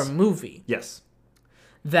show or movie. Yes.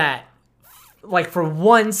 That, like, for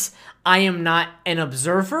once, I am not an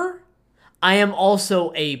observer, I am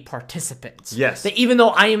also a participant. Yes. That even though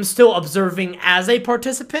I am still observing as a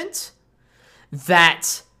participant,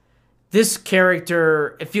 that this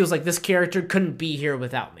character, it feels like this character couldn't be here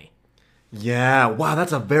without me. Yeah, wow,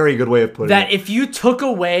 that's a very good way of putting it. That if you took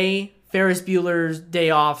away Ferris Bueller's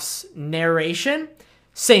Day Off's narration,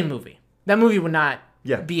 same movie. That movie would not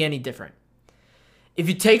be any different. If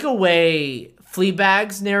you take away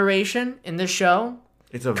Fleabag's narration in this show,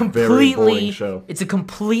 it's a very boring show. It's a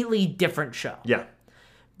completely different show. Yeah.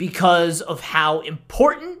 Because of how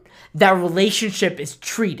important that relationship is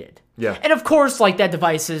treated. Yeah. And of course, like, that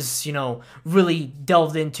device is, you know, really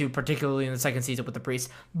delved into, particularly in the second season with the priest.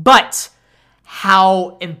 But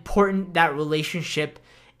how important that relationship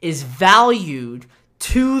is valued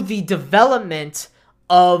to the development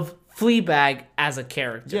of Fleabag as a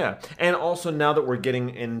character. Yeah. And also now that we're getting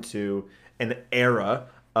into an era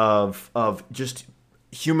of just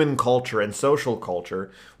human culture and social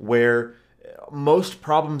culture where most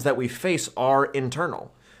problems that we face are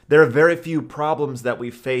internal. There are very few problems that we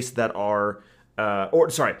face that are, there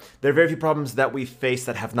are very few problems that we face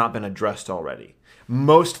that have not been addressed already.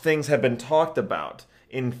 Most things have been talked about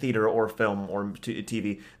in theater or film or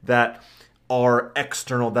TV that are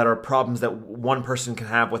external, that are problems that one person can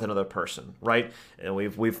have with another person, right? And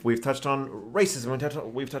we've touched on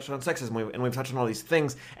racism, we've touched on sexism, and we've touched on all these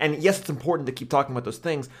things. And yes, it's important to keep talking about those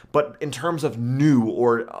things, but in terms of new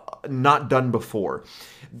or not done before,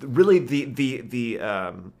 really the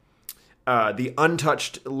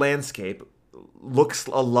untouched landscape looks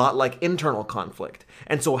a lot like internal conflict.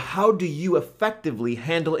 And so how do you effectively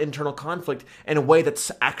handle internal conflict in a way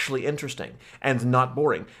that's actually interesting and not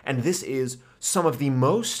boring? And this is some of the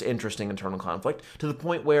most interesting internal conflict, to the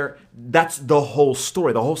point where that's the whole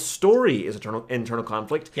story. The whole story is internal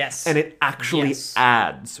conflict. Yes. And it actually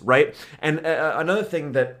adds, right? And another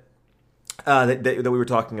thing that we were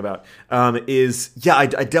talking about is, I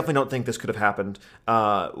definitely don't think this could have happened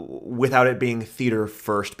without it being theater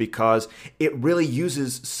first, because it really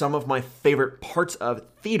uses some of my favorite parts of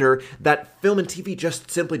theater that film and TV just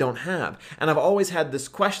simply don't have. And I've always had this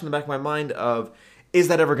question in the back of my mind of, is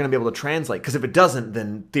that ever going to be able to translate? Because if it doesn't,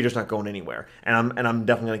 then theater's not going anywhere. And I'm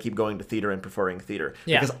definitely going to keep going to theater and preferring theater.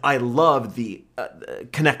 Yeah. Because I love the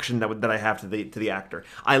connection that I have to the actor.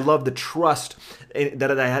 I love the trust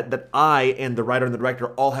that I and the writer and the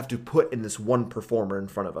director all have to put in this one performer in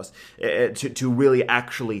front of us to really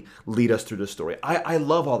actually lead us through the story. I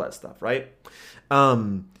love all that stuff, right?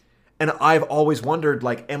 And I've always wondered,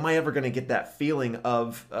 like, am I ever going to get that feeling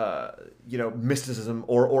of, mysticism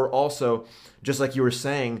or also, just like you were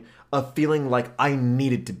saying, a feeling like I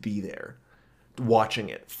needed to be there watching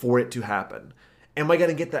it for it to happen? Am I going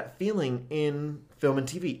to get that feeling in film and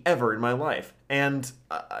TV ever in my life? And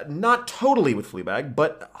not totally with Fleabag,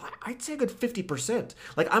 but I'd say a good 50%.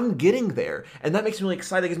 Like, I'm getting there, and that makes me really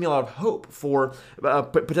excited. That gives me a lot of hope for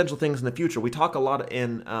potential things in the future. We talk a lot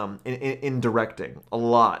in directing, a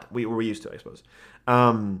lot. We're used to, I suppose,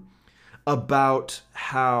 about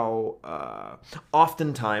how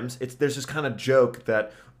oftentimes there's this kind of joke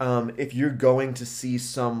that if you're going to see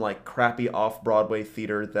some like crappy off-Broadway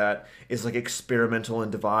theater that is like experimental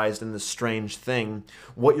and devised and this strange thing,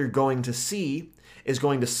 what you're going to see is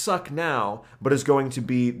going to suck now, but is going to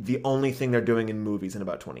be the only thing they're doing in movies in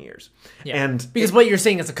about 20 years. Yeah. And because what you're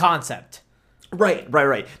seeing is a concept. Right.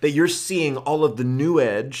 That you're seeing all of the new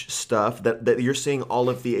edge stuff, that you're seeing all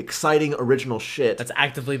of the exciting original shit. That's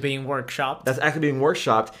actively being workshopped.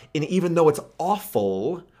 And even though it's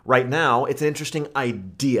awful right now, it's an interesting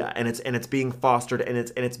idea, and it's being fostered, and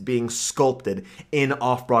it's being sculpted in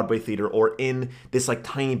off-Broadway theater or in this like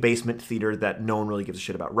tiny basement theater that no one really gives a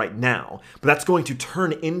shit about right now. But that's going to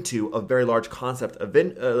turn into a very large concept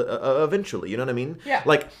eventually. You know what I mean? Yeah.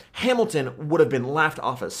 Like Hamilton would have been laughed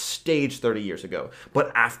off a stage 30 years ago,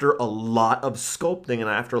 but after a lot of sculpting and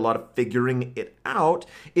after a lot of figuring it out,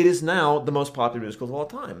 it is now the most popular musical of all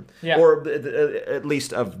time. Yeah. Or at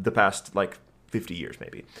least of the past like 50 years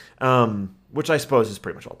maybe, which I suppose is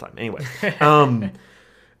pretty much all time anyway.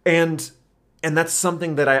 And that's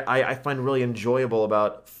something that I find really enjoyable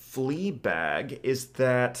about Fleabag is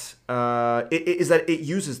that it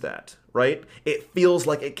uses that, right? It feels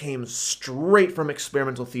like it came straight from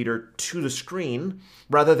experimental theater to the screen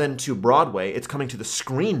rather than to Broadway. It's coming to the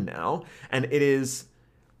screen now, and it is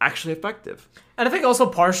actually effective. And I think also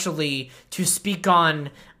partially to speak on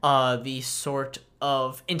the sort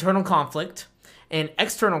of internal conflict and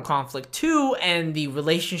external conflict too, and the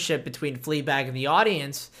relationship between Fleabag and the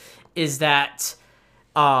audience, is that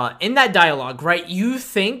in that dialogue, right, you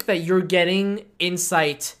think that you're getting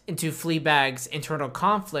insight into Fleabag's internal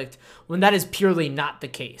conflict when that is purely not the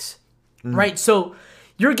case, right? So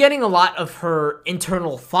you're getting a lot of her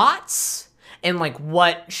internal thoughts and like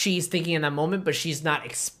what she's thinking in that moment, but she's not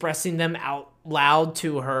expressing them out loud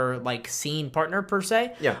to her like scene partner per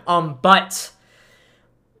se. Yeah. But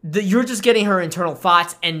you're just getting her internal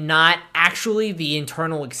thoughts and not actually the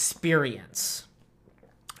internal experience.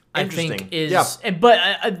 I think is, yeah. But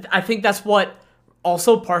I think that's what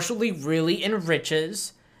also partially really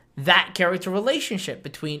enriches that character relationship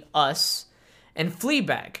between us and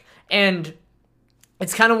Fleabag. And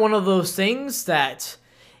it's kind of one of those things that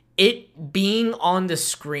it being on the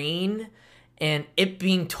screen and it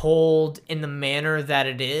being told in the manner that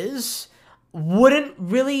it is wouldn't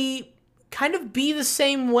really kind of be the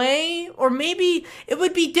same way, or maybe it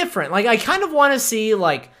would be different. Like, I kind of want to see,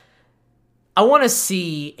 like, I want to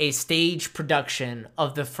see a stage production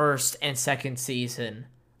of the first and second season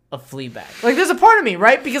of Fleabag. Like, there's a part of me,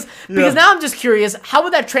 right? Because now I'm just curious, how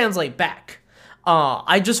would that translate back?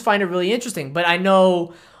 I just find it really interesting, but I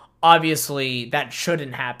know obviously that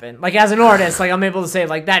shouldn't happen. Like, as an artist, like, I'm able to say,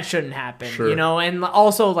 like, that shouldn't happen, you know? And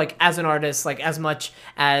also, like, as an artist, like, as much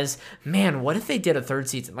as, man, what if they did a third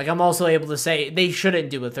season? Like, I'm also able to say they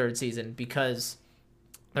shouldn't do a third season, because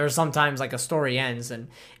there's sometimes, like, a story ends and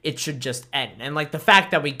it should just end. And, like, the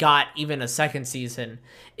fact that we got even a second season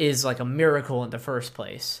is, like, a miracle in the first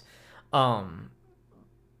place. But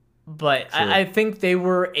I think they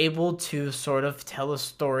were able to sort of tell a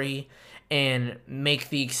story and make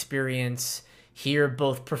the experience here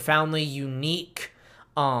both profoundly unique,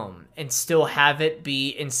 and still have it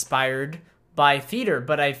be inspired by theater.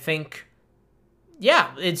 But I think,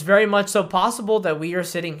 yeah, it's very much so possible that we are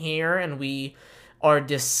sitting here and we are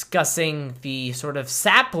discussing the sort of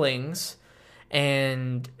saplings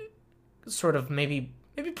and sort of maybe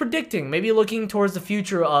predicting, maybe looking towards the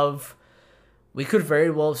future of, we could very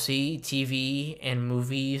well see TV and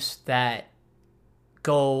movies that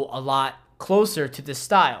go a lot closer to this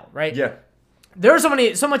style, right? Yeah. There's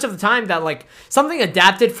so much of the time that, like, something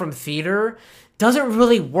adapted from theater doesn't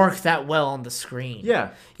really work that well on the screen.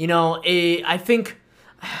 Yeah. You know, I think,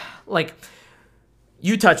 like,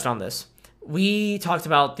 you touched on this. We talked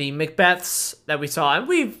about the Macbeths that we saw, and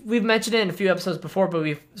we've mentioned it in a few episodes before, but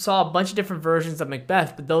we saw a bunch of different versions of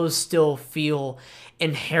Macbeth, but those still feel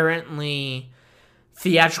inherently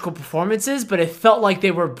theatrical performances, but it felt like they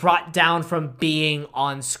were brought down from being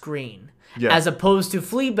on screen. Yeah. As opposed to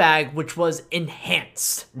Fleabag, which was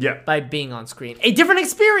enhanced Yeah. by being on screen. A different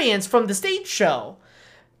experience from the stage show.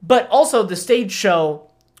 But also, the stage show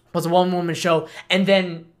was a one-woman show, and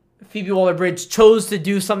then Phoebe Waller-Bridge chose to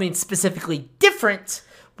do something specifically different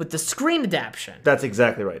with the screen adaptation. That's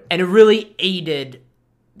exactly right. And it really aided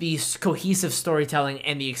the cohesive storytelling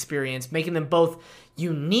and the experience, making them both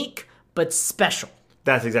unique but special.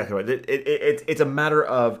 That's exactly right. It's a matter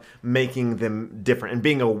of making them different and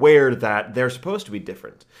being aware that they're supposed to be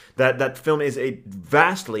different. That film is a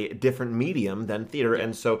vastly different medium than theater,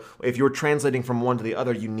 and so if you're translating from one to the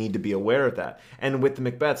other, you need to be aware of that. And with the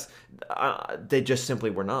Macbeths, they just simply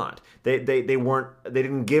were not. They weren't. They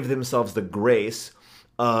didn't give themselves the grace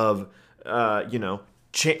of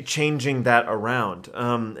changing that around,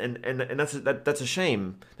 and that's a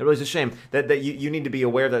shame. That really is a shame. That you need to be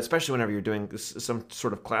aware that, especially whenever you're doing some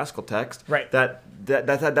sort of classical text, right?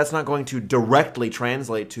 That's not going to directly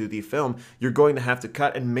translate to the film. You're going to have to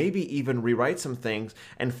cut and maybe even rewrite some things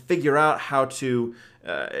and figure out how to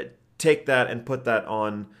take that and put that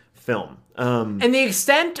on film. And the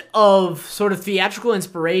extent of sort of theatrical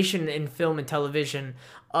inspiration in film and television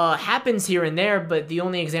happens here and there, but the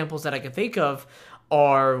only examples that I can think of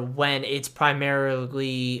are when it's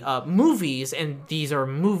primarily movies, and these are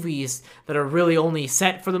movies that are really only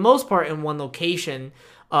set, for the most part, in one location.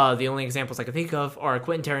 The only examples I can think of are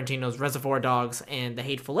Quentin Tarantino's Reservoir Dogs and The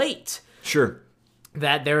Hateful Eight. Sure.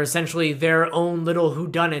 That they're essentially their own little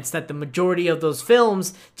whodunits, that the majority of those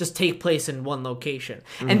films just take place in one location.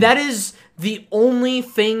 And that is the only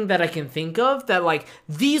thing that I can think of that, like,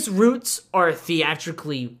 these roots are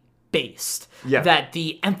theatrically based. Yeah. That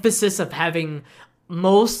the emphasis of having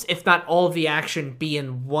if not all of the action be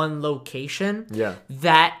in one location. Yeah.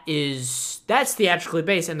 That's theatrically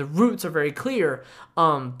based, and the roots are very clear.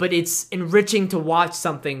 But it's enriching to watch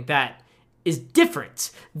something that is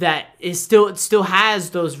different, that is it still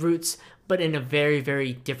has those roots, but in a very,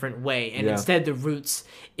 very different way. And instead the roots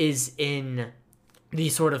is in the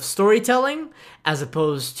sort of storytelling as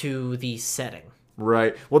opposed to the setting.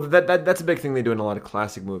 Right. Well, that's a big thing they do in a lot of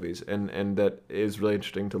classic movies, and that is really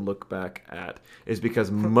interesting to look back at, is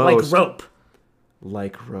because most... Like Rope.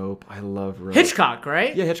 Like Rope. I love Rope. Hitchcock,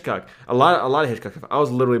 right? Yeah, Hitchcock. A lot of Hitchcock. I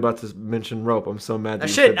was literally about to mention Rope. I'm so mad that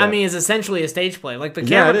you said that. I mean, is essentially a stage play. Like the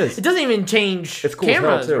camera... Yeah, it is. It doesn't even change it's cool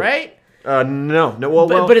cameras, as hell, too. right? No. Well,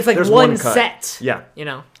 but it's like there's one cut. set. Yeah. You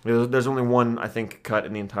know? There's only one, I think, cut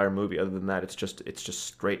in the entire movie. Other than that, it's just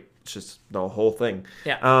straight. It's just the whole thing.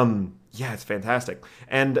 Yeah. Yeah, it's fantastic.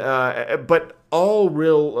 And but all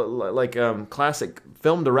real classic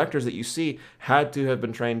film directors that you see had to have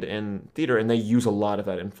been trained in theater, and they use a lot of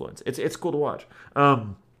that influence. It's cool to watch. I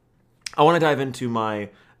want to dive into my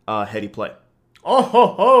heady play. Oh ho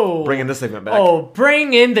ho! Bringing this segment back. Oh,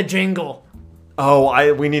 bring in the jingle.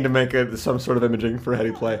 Oh, we need to make some sort of imaging for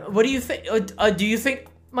heady play. What do you think? Do you think,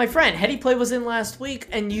 my friend, heady play was in last week,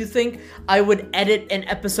 and you think I would edit an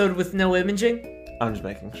episode with no imaging? I'm just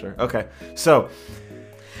making sure. Okay, so.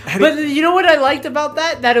 But you know what I liked about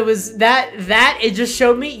that? That it was that it just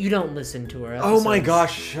showed me you don't listen to her episodes. Oh my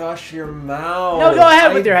gosh, shush your mouth. No, go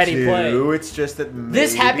ahead with your heady play. It's just that maybe...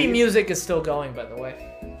 This happy music is still going, by the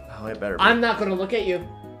way. Oh, it better be. I'm not going to look at you.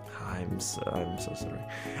 I'm so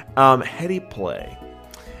sorry. Heady play.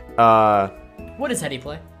 What is heady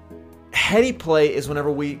play? Heady play is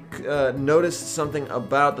whenever we notice something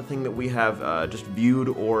about the thing that we have just viewed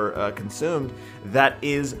or consumed that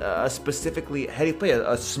is specifically heady play,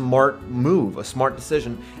 a smart move, a smart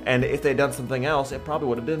decision. And if they'd done something else, it probably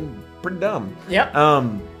would have been pretty dumb. Yep.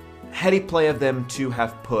 Heady play of them to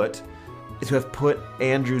have put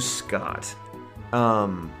Andrew Scott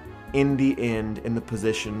in the end in the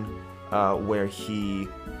position where he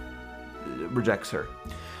rejects her.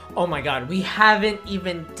 Oh my god, we haven't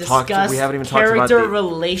even discussed talked character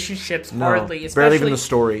relationships hardly. Especially, barely even the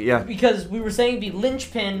story, yeah. Because we were saying the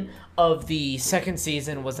linchpin of the second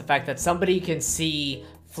season was the fact that somebody can see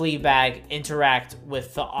Fleabag interact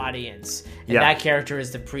with the audience. And that character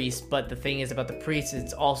is the priest, but the thing is about the priest,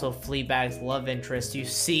 it's also Fleabag's love interest. You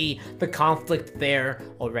see the conflict there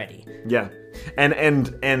already. Yeah. And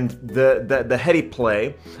the heady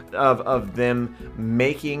play of them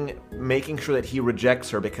making sure that he rejects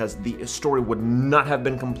her because the story would not have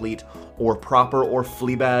been complete or proper or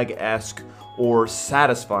Fleabag-esque or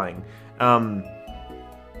satisfying. And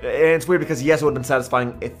it's weird because yes, it would have been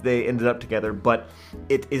satisfying if they ended up together, but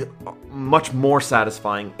it is much more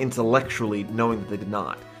satisfying intellectually knowing that they did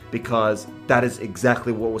not, because that is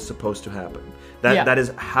exactly what was supposed to happen. That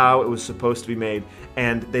is how it was supposed to be made,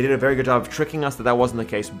 and they did a very good job of tricking us that wasn't the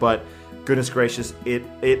case. But goodness gracious,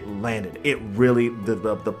 it landed. It really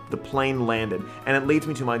the plane landed, and it leads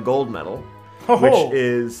me to my gold medal, which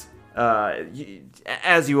is.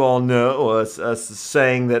 As you all know, us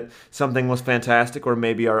saying that something was fantastic, or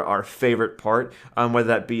maybe our favorite part, whether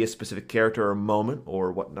that be a specific character or moment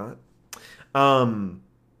or whatnot.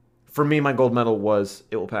 For me, my gold medal was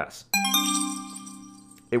 "It Will Pass."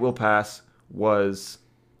 "It Will Pass" was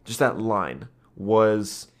just that line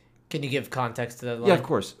was. Can you give context to that line? Yeah, of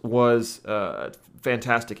course. Was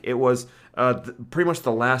fantastic. It was pretty much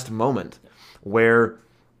the last moment where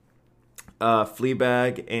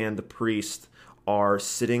Fleabag and the priest are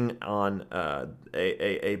sitting on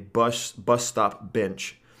a bus stop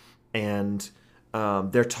bench, and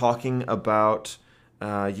they're talking about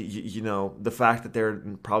the fact that they're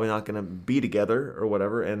probably not going to be together or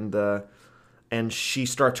whatever, and she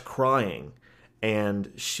starts crying,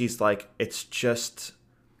 and she's like, "It's just,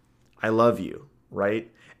 I love you,"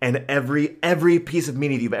 right? And every piece of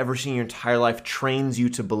media you've ever seen in your entire life trains you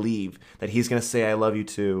to believe that he's going to say "I love you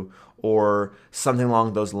too," or something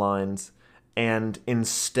along those lines. And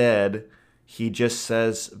instead, he just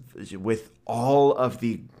says, with all of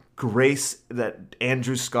the grace that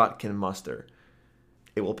Andrew Scott can muster,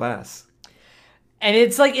 "It will pass." And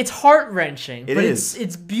it's like, it's heart-wrenching. It is.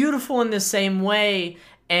 It's beautiful in the same way,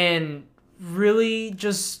 and really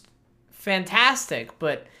just fantastic.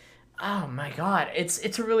 But oh my god,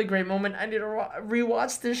 it's a really great moment. I need to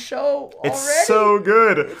rewatch this show already. It's so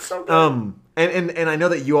good. It's so good. And I know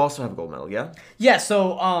that you also have a gold medal, yeah? Yeah,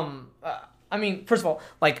 so I mean, first of all,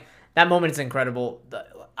 like, that moment is incredible.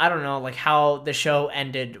 I don't know, like, how the show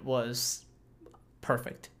ended was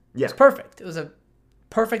perfect. Yeah. It's perfect. It was a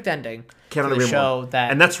perfect ending to the show.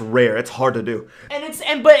 And that's rare. It's hard to do. And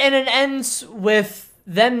it ends with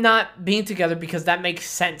them not being together because that makes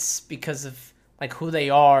sense because of like who they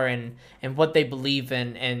are and what they believe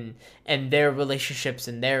in and their relationships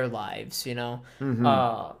in their lives, you know.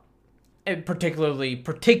 Mm-hmm. And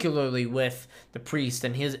particularly with the priest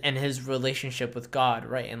and his relationship with God,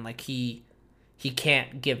 right? And like he he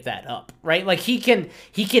can't give that up, right? Like he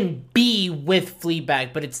can be with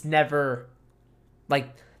Fleabag, but it's never like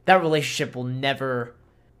that relationship will never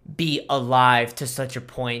be alive to such a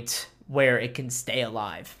point where it can stay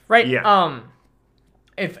alive, right? Yeah.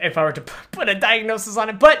 If I were to put a diagnosis on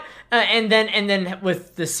it, but and then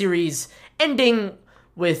with the series ending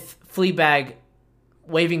with Fleabag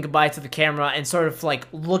waving goodbye to the camera and sort of like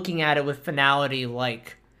looking at it with finality,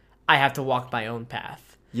 like I have to walk my own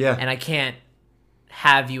path, and I can't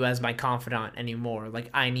have you as my confidant anymore. Like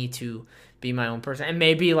I need to be my own person, and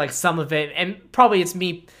maybe like some of it, and probably it's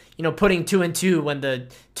me, putting 2 and 2 when the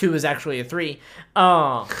 2 is actually a 3,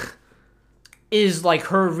 is like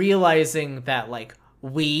her realizing that like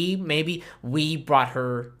we brought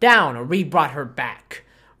her down or we brought her back,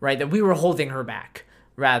 right? That we were holding her back,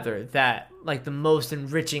 rather that like the most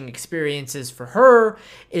enriching experiences for her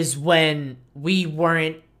is when we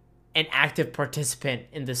weren't an active participant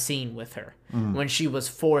in the scene with her, when she was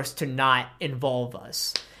forced to not involve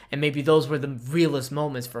us. And maybe those were the realest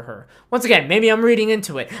moments for her. Once again, maybe I'm reading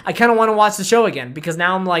into it. I kind of want to watch the show again because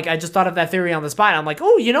now I'm like, I just thought of that theory on the spot. I'm like,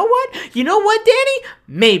 oh, you know what? You know what, Danny?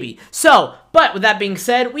 Maybe. So, but with that being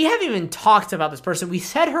said, we haven't even talked about this person. We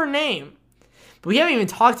said her name, but we haven't even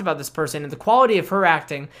talked about this person and the quality of her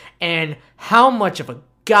acting and how much of a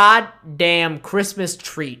goddamn Christmas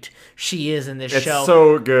treat she is in this show. It's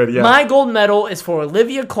so good, yeah. My gold medal is for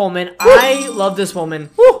Olivia Colman. I love this woman.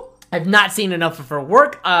 Woo! I've not seen enough of her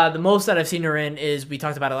work. The most that I've seen her in is, we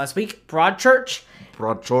talked about it last week, Broadchurch.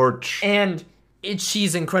 And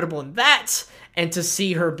she's incredible in that. And to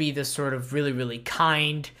see her be this sort of really, really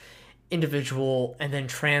kind individual and then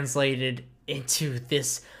translated into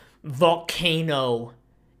this volcano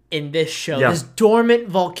in this show, this dormant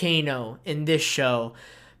volcano in this show,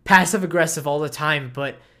 passive aggressive all the time,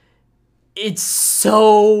 but it's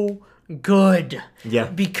so good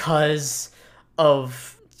because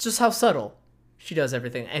of just how subtle she does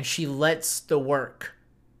everything, and she lets the work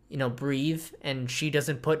breathe, and she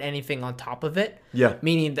doesn't put anything on top of it,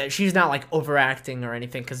 meaning that she's not like overacting or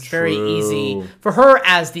anything, because it's very easy for her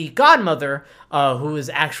as the godmother, who is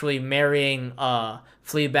actually marrying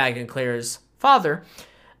Fleabag and Claire's father.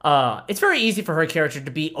 It's very easy for her character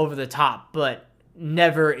to be over the top, but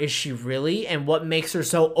never is she really. And what makes her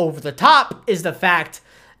so over the top is the fact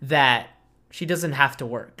that she doesn't have to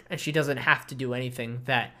work and she doesn't have to do anything.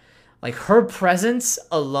 That like her presence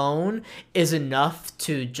alone is enough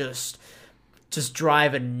to just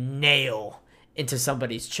drive a nail into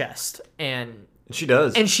somebody's chest, and she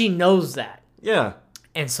does, and she knows that. Yeah.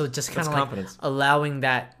 And so just kind of like allowing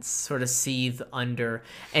that sort of seethe under,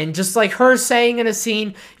 and just like her saying in a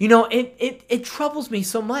scene, it troubles me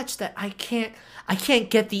so much that I can't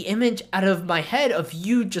get the image out of my head of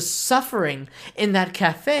you just suffering in that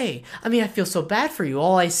cafe. I mean, I feel so bad for you.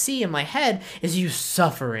 All I see in my head is you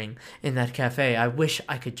suffering in that cafe. I wish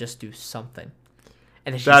I could just do something.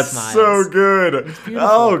 And then she smiles. That's so good. It's beautiful.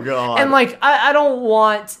 Oh, God. And, like, I don't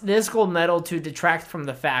want this gold medal to detract from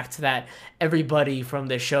the fact that everybody from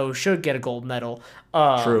this show should get a gold medal.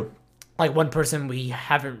 True. Like, one person we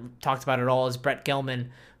haven't talked about at all is Brett Gelman,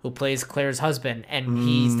 who plays Claire's husband, and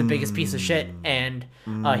he's the biggest piece of shit, and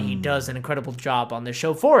he does an incredible job on the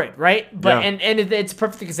show for it, right? But and it's a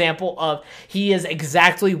perfect example of he is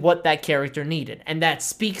exactly what that character needed, and that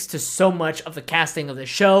speaks to so much of the casting of the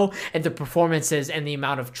show and the performances and the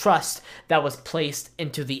amount of trust that was placed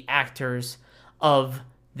into the actors of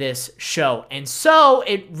this show. And so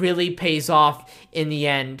it really pays off in the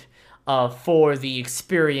end for the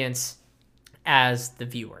experience as the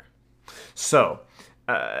viewer. So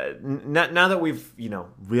now that we've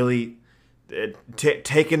really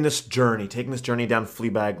taken this journey down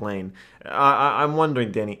Fleabag Lane, I'm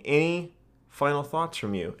wondering, Danny, any final thoughts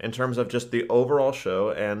from you in terms of just the overall show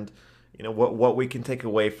and what we can take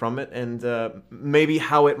away from it, and maybe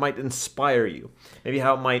how it might inspire you, maybe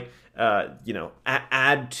how it might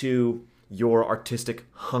add to your artistic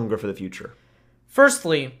hunger for the future?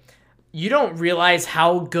 Firstly, you don't realize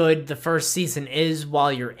how good the first season is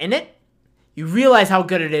while you're in it. You realize how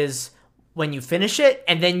good it is when you finish it,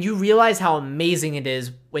 and then you realize how amazing it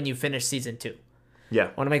is when you finish season 2. Yeah.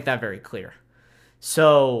 I want to make that very clear.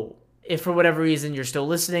 So, if for whatever reason you're still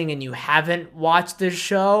listening and you haven't watched this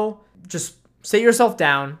show, just sit yourself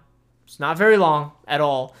down. It's not very long at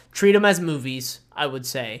all. Treat them as movies, I would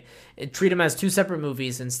say. And treat them as 2 separate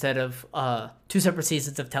movies instead of 2 separate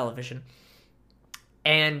seasons of television.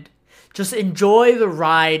 And just enjoy the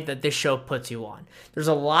ride that this show puts you on. There's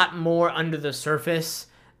a lot more under the surface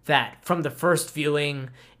that from the first viewing,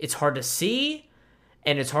 it's hard to see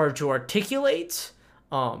and it's hard to articulate.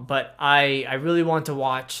 But I really want to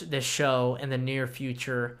watch this show in the near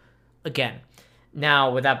future again.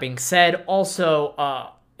 Now, with that being said,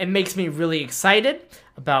 also, it makes me really excited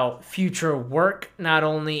about future work, not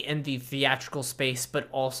only in the theatrical space, but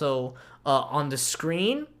also on the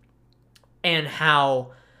screen, and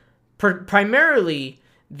how primarily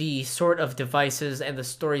the sort of devices and the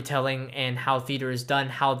storytelling and how theater is done,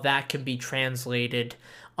 how that can be translated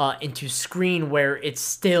into screen, where it's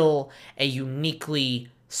still a uniquely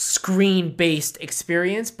screen-based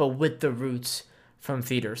experience, but with the roots from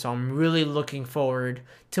theater. So I'm really looking forward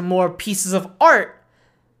to more pieces of art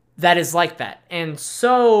that is like that. And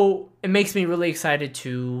so it makes me really excited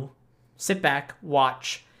to sit back,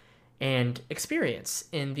 watch, and experience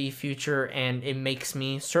in the future. And it makes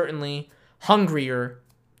me certainly hungrier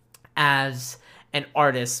as an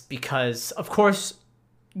artist because, of course,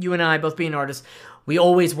 you and I both being artists, we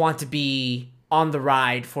always want to be on the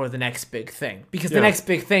ride for the next big thing because the next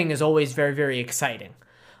big thing is always very, very exciting.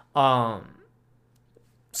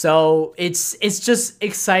 So it's just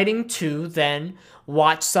exciting to then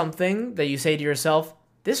watch something that you say to yourself,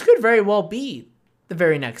 this could very well be the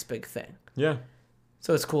very next big thing. Yeah.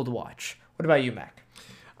 So it's cool to watch. What about you, Mac?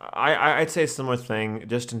 I'd say a similar thing,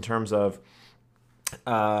 just in terms of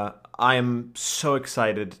I am so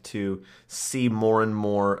excited to see more and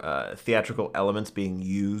more theatrical elements being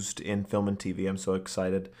used in film and TV. I'm so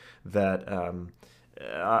excited that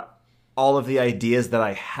all of the ideas that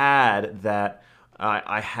I had that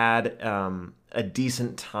I had a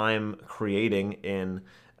decent time creating in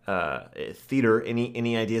theater.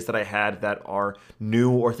 Any ideas that I had that are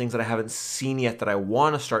new or things that I haven't seen yet that I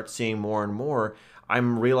want to start seeing more and more,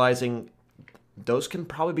 I'm realizing those can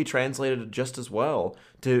probably be translated just as well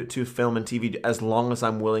to film and TV, as long as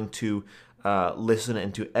I'm willing to listen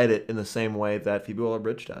and to edit in the same way that Phoebe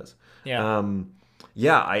Waller-Bridge does. Yeah.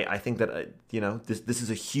 I think that this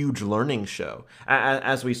is a huge learning show.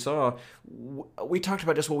 As we saw, we talked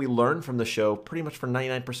about just what we learned from the show pretty much for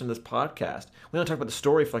 99% of this podcast. We don't talk about the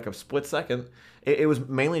story for like a split second. It was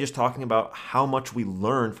mainly just talking about how much we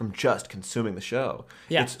learned from just consuming the show.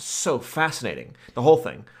 Yeah. It's so fascinating, the whole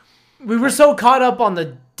thing. We were so caught up on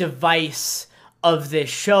the device of this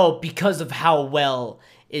show because of how well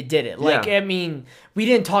it did it. Like, Yeah. I mean, we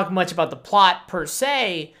didn't talk much about the plot per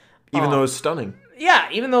se. Even though it's stunning. Yeah,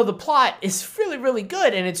 even though the plot is really, really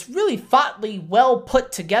good and it's really thoughtfully well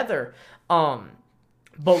put together. But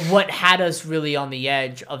what had us really on the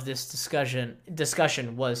edge of this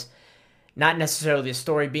discussion was not necessarily the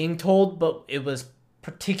story being told, but it was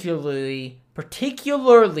particularly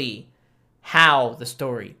how the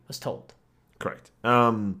story was told. Correct.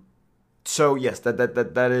 So yes,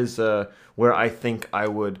 that is where I think I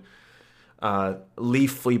would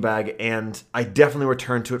leave Fleabag, and I definitely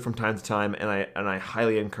return to it from time to time, and I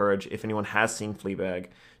highly encourage, if anyone has seen Fleabag,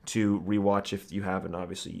 to rewatch. If you haven't,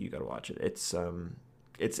 obviously you got to watch it.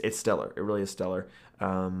 It's stellar. It really is stellar.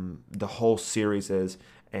 The whole series is,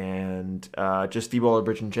 and just Phoebe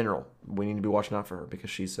Waller-Bridge in general. We need to be watching out for her because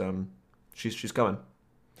she's coming.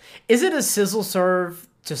 Is it a sizzle serve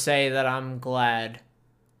to say that I'm glad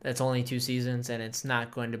that's only 2 seasons and it's not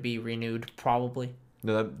going to be renewed? Probably.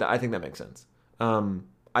 No, I think that makes sense.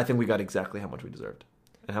 I think we got exactly how much we deserved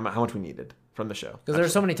and how much we needed from the show. Because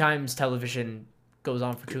there's so many times television goes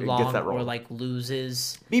on for too long that or wrong. like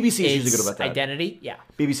loses BBC is its usually good about that. identity. Yeah.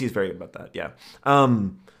 BBC is very good about that. Yeah.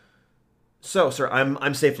 So, sir,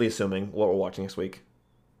 I'm safely assuming what we're watching next week.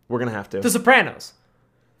 We're gonna have to. The Sopranos.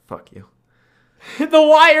 Fuck you. The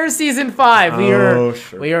Wire season 5.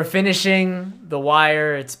 Sure. We are finishing The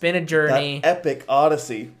Wire. It's been a journey. That epic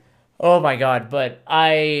odyssey. Oh my god! But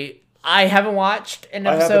I haven't watched an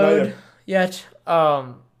episode yet.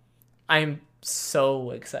 I'm so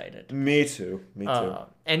excited. Me too.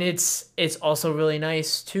 And it's also really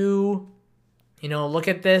nice to, look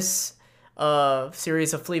at this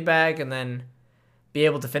series of Fleabag and then be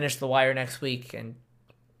able to finish The Wire next week and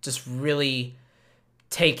just really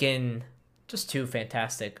take in just 2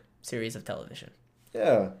 fantastic series of television.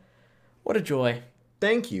 Yeah. What a joy.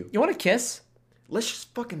 Thank you. You want to kiss? Let's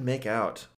just fucking make out.